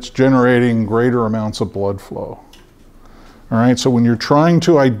that's generating greater amounts of blood flow. All right, so when you're trying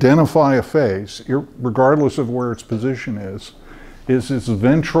to identify a face, regardless of where its position is this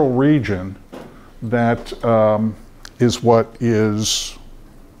ventral region that is what is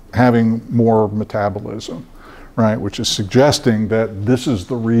having more metabolism, right? Which is suggesting that this is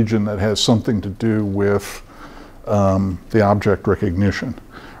the region that has something to do with the object recognition.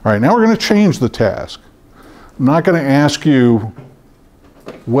 All right, now we're going to change the task. I'm not going to ask you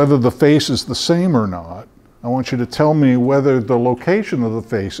whether the face is the same or not. I want you to tell me whether the location of the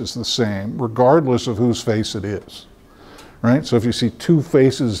face is the same, regardless of whose face it is. Right? So if you see two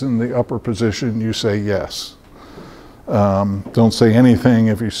faces in the upper position, you say yes. Don't say anything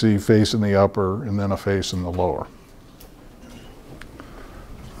if you see face in the upper and then a face in the lower.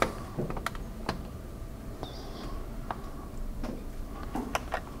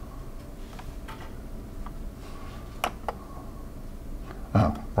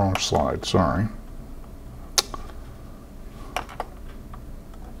 Oh, wrong slide, sorry.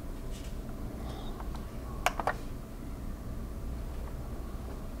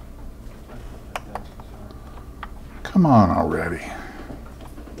 Come on already.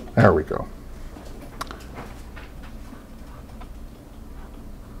 There we go.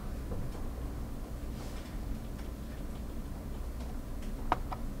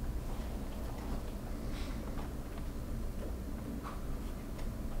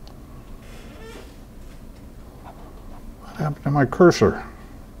 What happened to my cursor?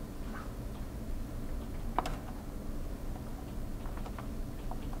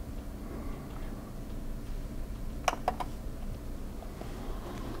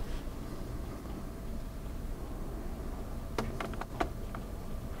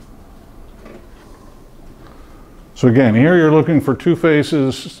 So again, here you're looking for two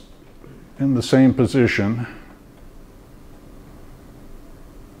faces in the same position.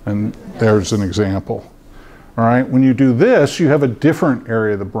 And there's an example. All right, when you do this, you have a different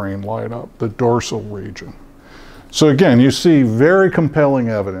area of the brain light up, the dorsal region. So again, you see very compelling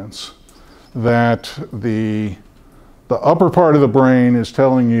evidence that the upper part of the brain is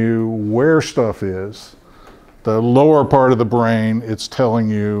telling you where stuff is. The lower part of the brain, it's telling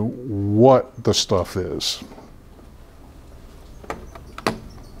you what the stuff is.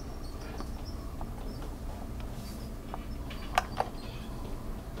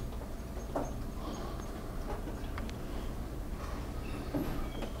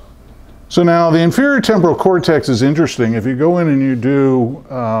 So now the inferior temporal cortex is interesting. If you go in and you do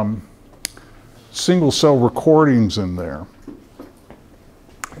single cell recordings in there,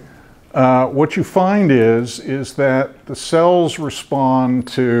 what you find is that the cells respond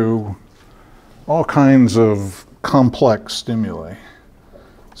to all kinds of complex stimuli.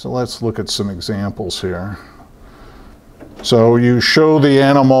 So let's look at some examples here. So you show the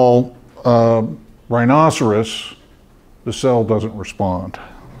animal rhinoceros, the cell doesn't respond.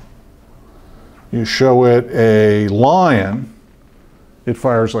 You show it a lion, it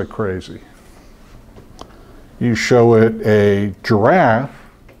fires like crazy. You show it a giraffe,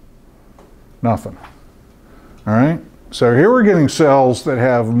 nothing. All right? So here we're getting cells that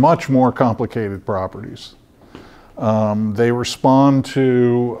have much more complicated properties. They respond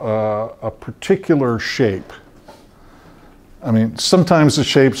to a particular shape. I mean, sometimes the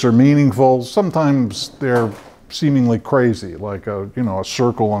shapes are meaningful, sometimes they're seemingly crazy, like a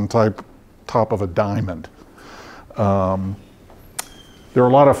circle on top of a diamond. There are a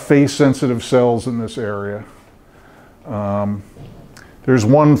lot of phase-sensitive cells in this area. There's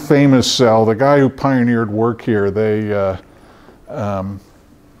one famous cell, the guy who pioneered work here, they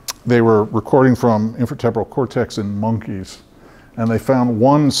were recording from infratemporal cortex in monkeys, and they found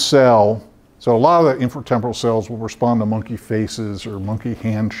one cell. So a lot of the infratemporal cells will respond to monkey faces or monkey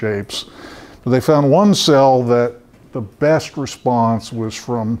hand shapes, but they found one cell that the best response was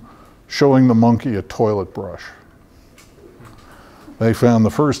from showing the monkey a toilet brush. They found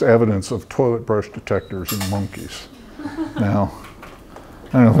the first evidence of toilet brush detectors in monkeys. Now,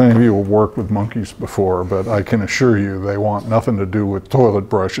 I don't know if any of you have worked with monkeys before, but I can assure you they want nothing to do with toilet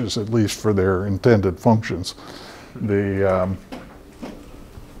brushes, at least for their intended functions.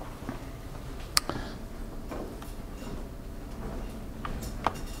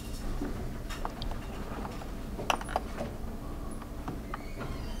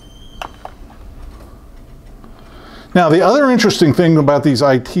 Now, the other interesting thing about these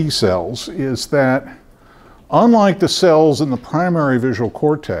IT cells is that unlike the cells in the primary visual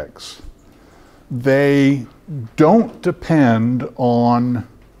cortex, they don't depend on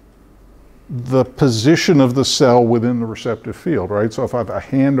the position of the cell within the receptive field, right? So if I have a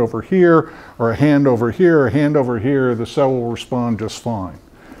hand over here, or a hand over here, or a hand over here, the cell will respond just fine.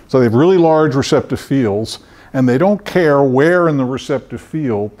 So they have really large receptive fields, and they don't care where in the receptive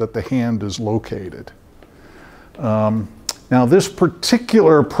field that the hand is located. Now, this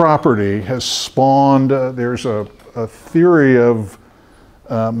particular property has spawned, there's a theory of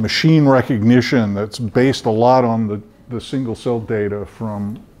machine recognition that's based a lot on the single cell data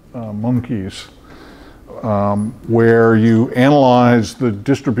from monkeys, where you analyze the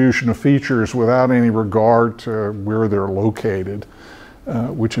distribution of features without any regard to where they're located,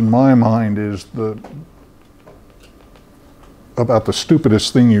 which in my mind is about the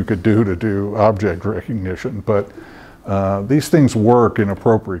stupidest thing you could do to do object recognition, but these things work in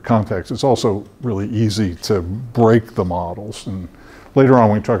appropriate contexts. It's also really easy to break the models, and later on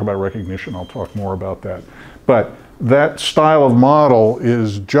when we talk about recognition, I'll talk more about that. But that style of model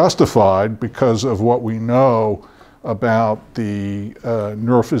is justified because of what we know about the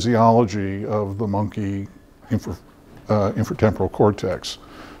neurophysiology of the monkey infratemporal cortex.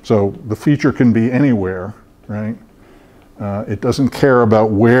 So the feature can be anywhere, right? It doesn't care about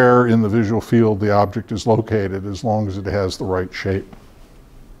where in the visual field the object is located as long as it has the right shape.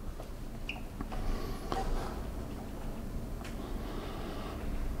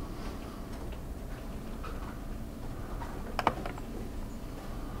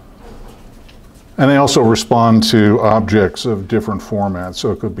 And they also respond to objects of different formats.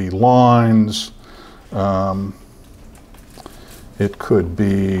 So it could be lines, it could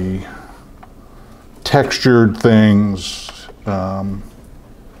be textured things, and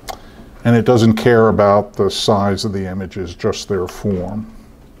it doesn't care about the size of the images, just their form.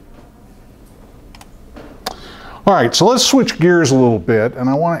 All right, so let's switch gears a little bit, and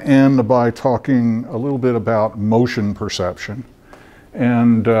I want to end by talking a little bit about motion perception.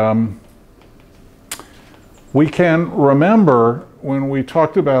 And we can remember when we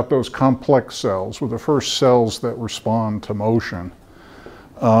talked about those complex cells, with the first cells that respond to motion,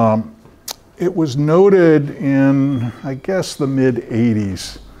 it was noted in, I guess, the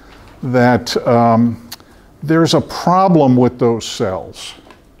mid-'80s that there's a problem with those cells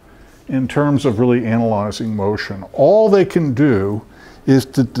in terms of really analyzing motion. All they can do is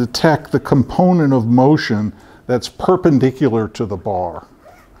to detect the component of motion that's perpendicular to the bar,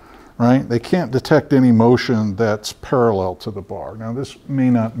 right? They can't detect any motion that's parallel to the bar. Now, this may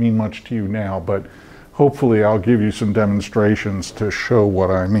not mean much to you now, but hopefully I'll give you some demonstrations to show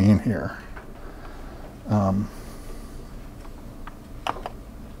what I mean here.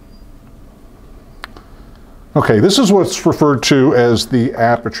 Okay, this is what's referred to as the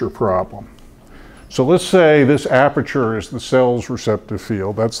aperture problem. So let's say this aperture is the cell's receptive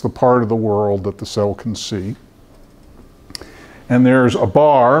field. That's the part of the world that the cell can see. And there's a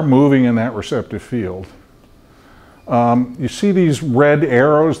bar moving in that receptive field. You see these red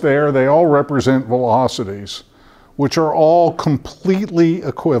arrows there? They all represent velocities, which are all completely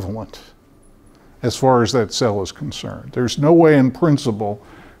equivalent as far as that cell is concerned. There's no way in principle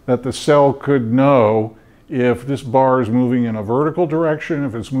that the cell could know if this bar is moving in a vertical direction,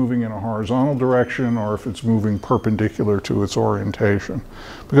 if it's moving in a horizontal direction, or if it's moving perpendicular to its orientation,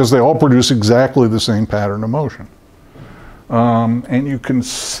 because they all produce exactly the same pattern of motion. And you can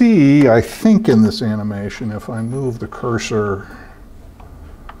see, I think in this animation, if I move the cursor,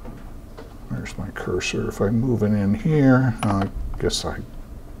 where's my cursor? If I move it in here, I guess I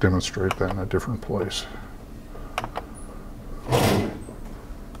demonstrate that in a different place.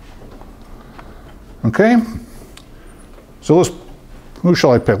 Okay, so who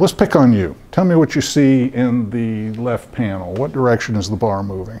shall I pick? Let's pick on you. Tell me what you see in the left panel. What direction is the bar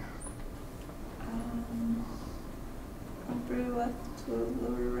moving? Upper left to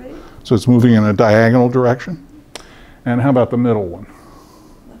lower right. So it's moving in a diagonal direction? And how about the middle one?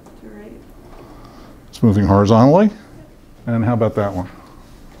 Left to right. It's moving horizontally? And how about that one?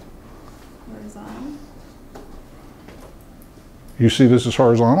 Horizontal. You see this is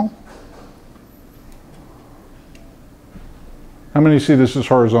horizontal? How many see this as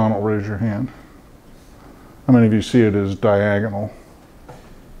horizontal? Raise your hand. How many of you see it as diagonal?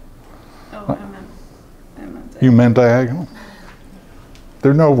 Oh, I meant You meant diagonal?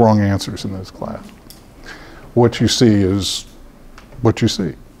 There are no wrong answers in this class. What you see is what you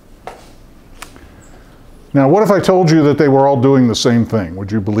see. Now, what if I told you that they were all doing the same thing?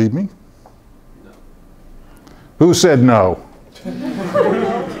 Would you believe me? No. Who said no?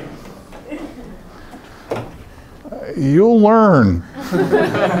 You'll learn.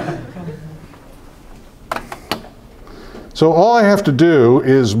 So all I have to do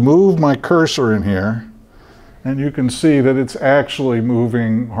is move my cursor in here, and you can see that it's actually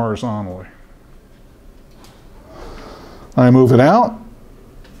moving horizontally. I move it out,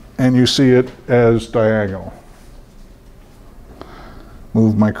 and you see it as diagonal.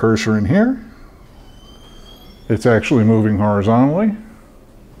 Move my cursor in here. It's actually moving horizontally.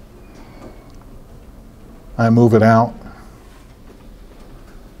 I move it out,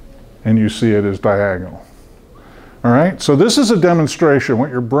 and you see it as diagonal. All right, so this is a demonstration.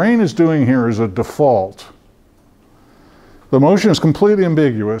 What your brain is doing here is a default. The motion is completely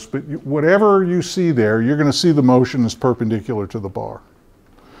ambiguous, but whatever you see there, you're going to see the motion is perpendicular to the bar.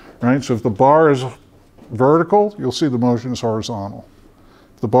 Right, so if the bar is vertical, you'll see the motion is horizontal.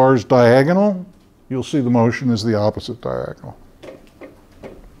 If the bar is diagonal, you'll see the motion is the opposite diagonal.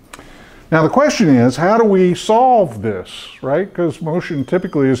 Now the question is, how do we solve this, right? Because motion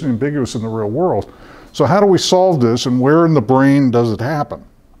typically isn't ambiguous in the real world. So how do we solve this, and where in the brain does it happen?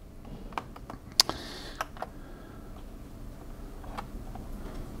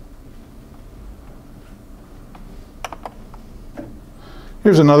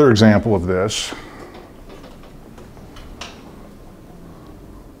 Here's another example of this.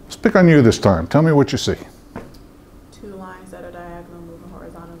 Let's pick on you this time. Tell me what you see. Two lines that are diagonal moving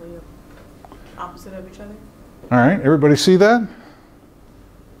horizontally opposite of each other. All right, everybody see that?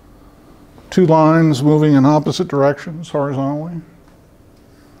 Two lines moving in opposite directions horizontally.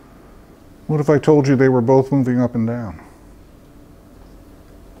 What if I told you they were both moving up and down?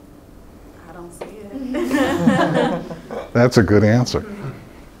 I don't see it. That's a good answer.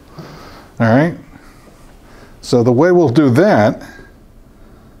 All right. So the way we'll do that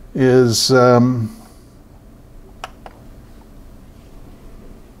is now,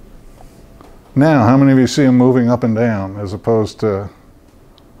 how many of you see them moving up and down as opposed to,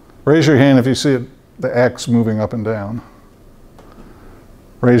 raise your hand if you see the X moving up and down.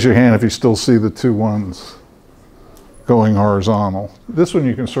 Raise your hand if you still see the two ones going horizontal. This one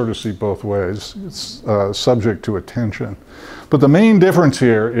you can sort of see both ways. It's subject to attention. But the main difference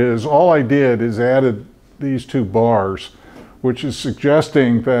here is all I did is added these two bars, which is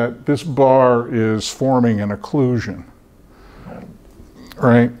suggesting that this bar is forming an occlusion.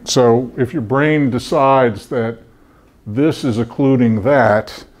 Right? So if your brain decides that this is occluding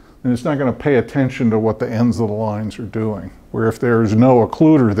that, then it's not going to pay attention to what the ends of the lines are doing. Where if there's no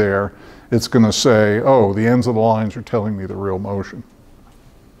occluder there, it's going to say, oh, the ends of the lines are telling me the real motion.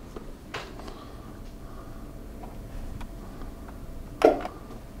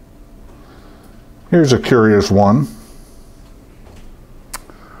 Here's a curious one.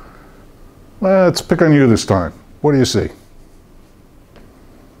 Let's pick on you this time. What do you see?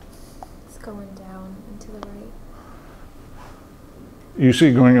 It's going down and to the right. You see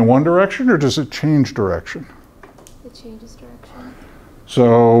it going in one direction, or does it change direction? It changes direction.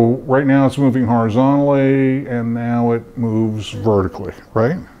 So right now it's moving horizontally, and now it moves vertically,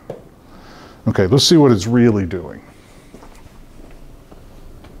 right? Okay, let's see what it's really doing.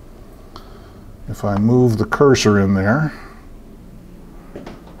 If I move the cursor in there,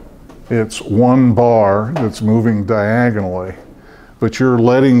 it's one bar that's moving diagonally, but you're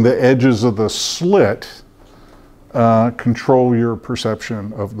letting the edges of the slit control your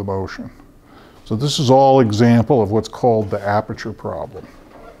perception of the motion. So this is all example of what's called the aperture problem.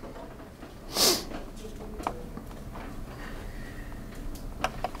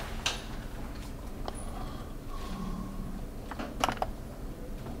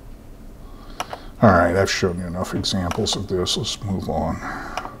 All right, I've shown you enough examples of this. Let's move on.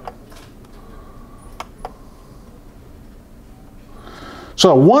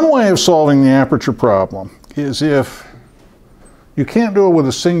 So one way of solving the aperture problem is if you can't do it with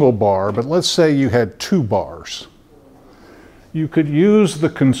a single bar, but let's say you had 2 bars. You could use the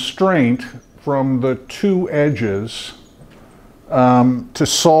constraint from the 2 edges to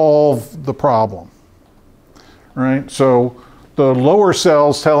solve the problem, right? So the lower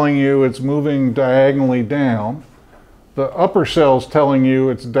cell's telling you it's moving diagonally down. The upper cell's telling you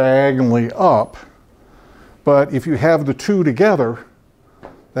it's diagonally up. But if you have the 2 together,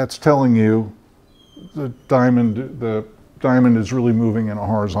 that's telling you the diamond is really moving in a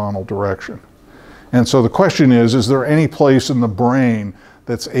horizontal direction. And so the question is there any place in the brain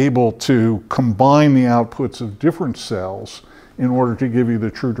that's able to combine the outputs of different cells in order to give you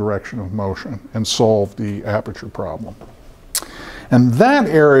the true direction of motion and solve the aperture problem? And that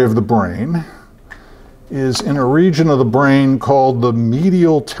area of the brain is in a region of the brain called the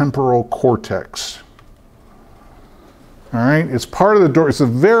medial temporal cortex. All right, it's part of it's the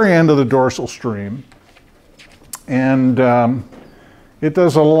very end of the dorsal stream. And it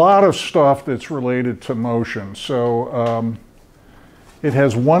does a lot of stuff that's related to motion. So it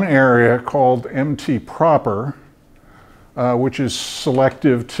has one area called MT proper, which is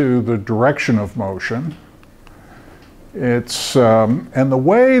selective to the direction of motion. It's, and the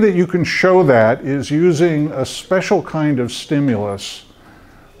way that you can show that is using a special kind of stimulus,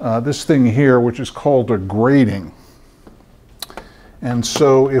 this thing here, which is called a grating. And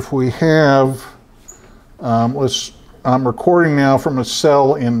so if we have, I'm recording now from a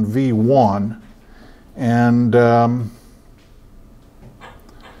cell in V1, and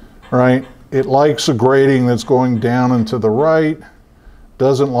right, it likes a grating that's going down and to the right,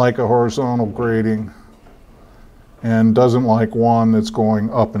 doesn't like a horizontal grating, and doesn't like one that's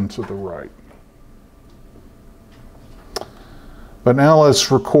going up and to the right. But now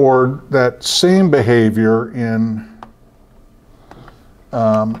let's record that same behavior in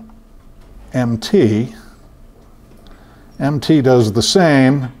MT. MT does the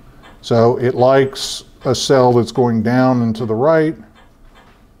same, so it likes a cell that's going down and to the right,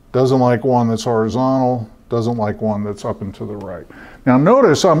 doesn't like one that's horizontal, doesn't like one that's up and to the right. Now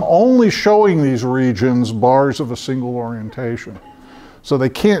notice I'm only showing these regions bars of a single orientation. So they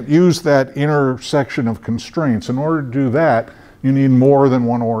can't use that intersection of constraints. In order to do that, you need more than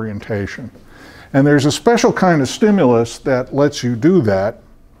one orientation. And there's a special kind of stimulus that lets you do that,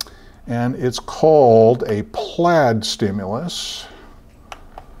 and it's called a plaid stimulus,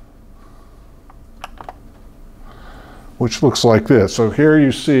 which looks like this. So here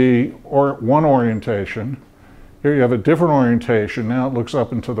you see one orientation. Here you have a different orientation. Now it looks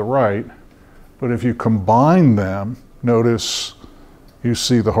up and to the right. But if you combine them, notice you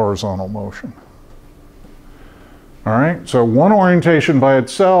see the horizontal motion. All right, so one orientation by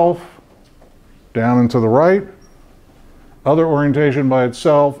itself, down and to the right. Other orientation by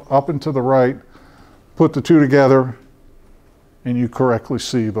itself, up and to the right. Put the 2 together, and you correctly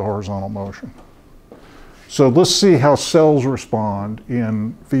see the horizontal motion. So let's see how cells respond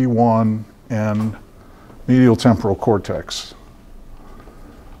in V1 and medial temporal cortex.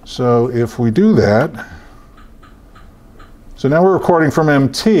 So if we do that, so now we're recording from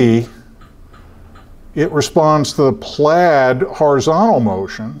MT. It responds to the plaid horizontal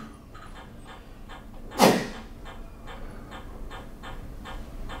motion.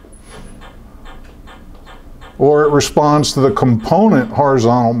 Or it responds to the component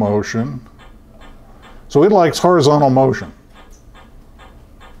horizontal motion. So it likes horizontal motion.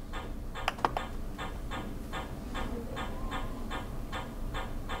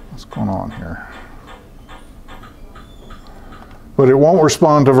 What's going on here? But it won't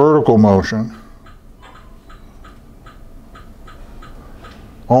respond to vertical motion.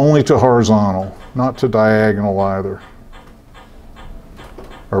 Only to horizontal, not to diagonal either.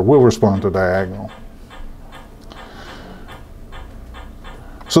 Or will respond to diagonal.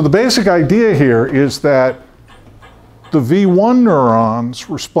 So the basic idea here is that the V1 neurons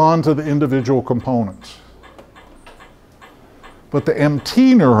respond to the individual components, but the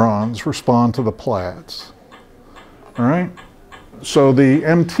MT neurons respond to the plaids. All right? So the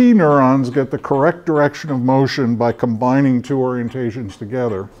MT neurons get the correct direction of motion by combining 2 orientations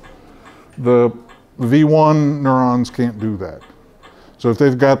together. The V1 neurons can't do that. So if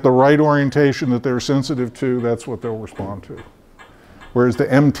they've got the right orientation that they're sensitive to, that's what they'll respond to. Whereas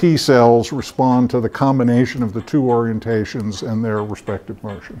the MT cells respond to the combination of the two orientations and their respective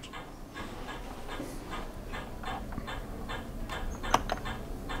motions.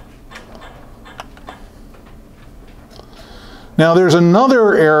 Now there's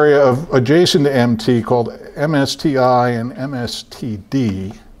another area of adjacent to MT called MSTI and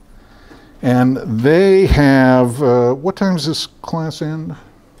MSTD. And they have, what time does this class end?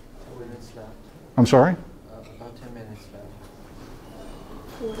 2 minutes left. I'm sorry? About 10 minutes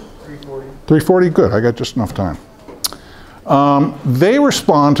left. 3:40. 3:40, good, I got just enough time. They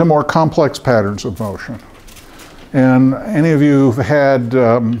respond to more complex patterns of motion. And any of you who've had,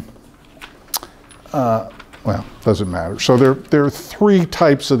 well, doesn't matter. So there are three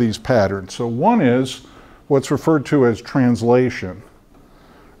types of these patterns. So one is what's referred to as translation,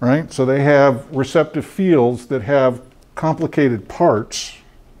 right? So they have receptive fields that have complicated parts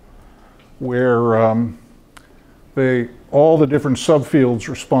where all the different subfields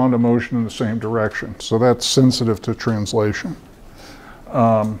respond to motion in the same direction. So that's sensitive to translation.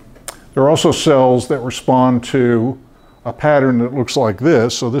 There are also cells that respond to a pattern that looks like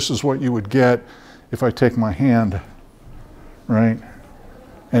this. So this is what you would get if I take my hand, right,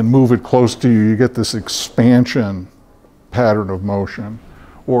 and move it close to you. You get this expansion pattern of motion.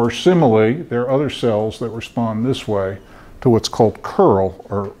 Or similarly, there are other cells that respond this way to what's called curl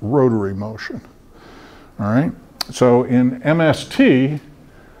or rotary motion. All right? So in MST,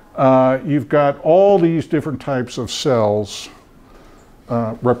 you've got all these different types of cells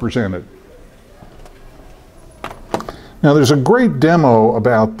represented. Now there's a great demo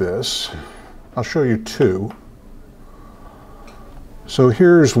about this. I'll show you two. So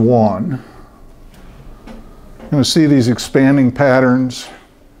here's one. You're going to see these expanding patterns,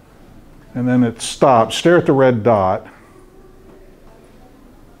 and then it stops. Stare at the red dot.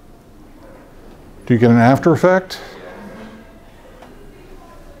 Do you get an after effect?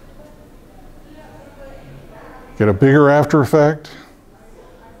 Get a bigger after effect?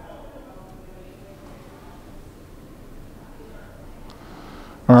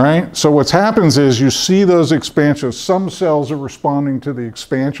 All right, so what happens is you see those expansions. Some cells are responding to the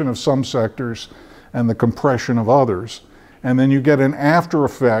expansion of some sectors and the compression of others. And then you get an after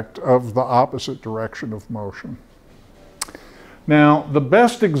effect of the opposite direction of motion. Now, the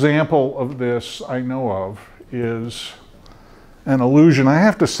best example of this I know of is an illusion. I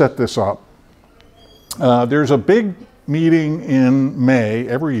have to set this up. There's a big meeting in May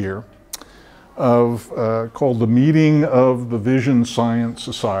every year called the Meeting of the Vision Science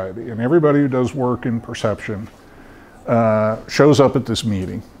Society. And everybody who does work in perception shows up at this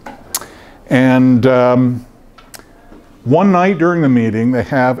meeting. And one night during the meeting, they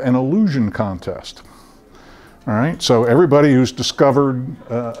have an illusion contest. All right, so everybody who's discovered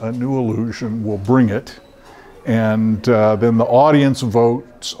a new illusion will bring it. And then the audience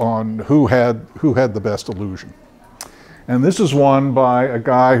votes on who had the best illusion. And this is one by a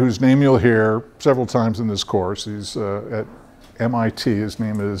guy whose name you'll hear several times in this course. He's at MIT. His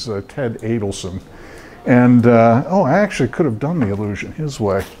name is Ted Adelson. And, oh, I actually could have done the illusion his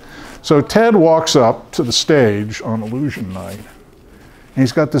way. So Ted walks up to the stage on illusion night. And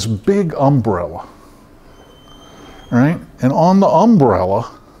he's got this big umbrella. Right? And on the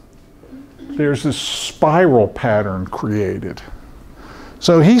umbrella, there's this spiral pattern created.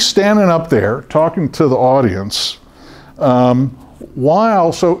 So he's standing up there talking to the audience. So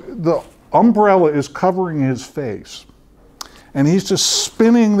the umbrella is covering his face. And he's just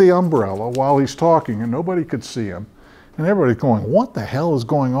spinning the umbrella while he's talking, and nobody could see him. And everybody's going, what the hell is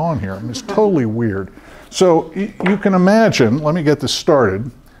going on here? I mean, it's totally weird. So you can imagine, let me get this started.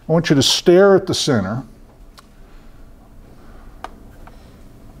 I want you to stare at the center.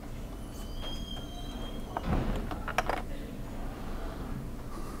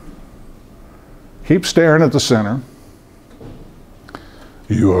 Keep staring at the center.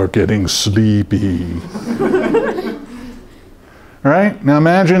 You are getting sleepy. All right, now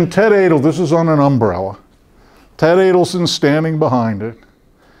imagine Ted Adelson, this is on an umbrella. Ted Adelson's standing behind it,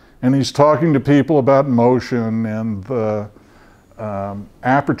 and he's talking to people about motion and the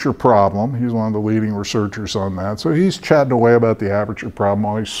aperture problem. He's one of the leading researchers on that. So he's chatting away about the aperture problem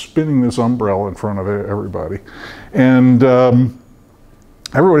while he's spinning this umbrella in front of everybody. And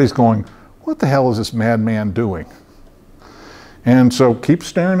everybody's going, what the hell is this madman doing? And so keep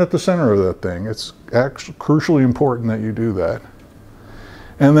staring at the center of that thing. It's actually crucially important that you do that.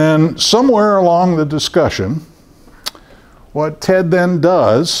 And then somewhere along the discussion, what Ted then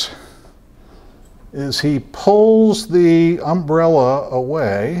does is he pulls the umbrella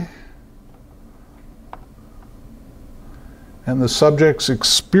away and the subjects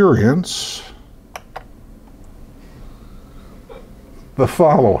experience the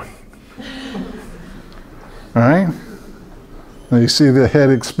following. All right? Now you see the head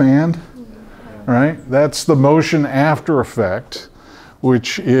expand? All right? That's the motion after effect,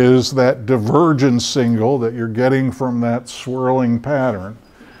 which is that divergence signal that you're getting from that swirling pattern.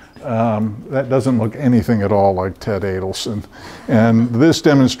 That doesn't look anything at all like Ted Adelson. And this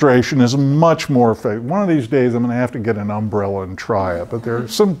demonstration is much more effective. One of these days I'm going to have to get an umbrella and try it, but there are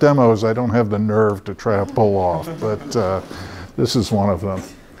some demos I don't have the nerve to try to pull off, but this is one of them.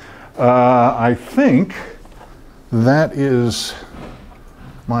 I think that is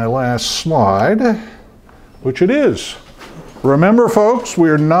my last slide, which it is. Remember, folks, we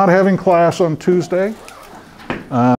are not having class on Tuesday.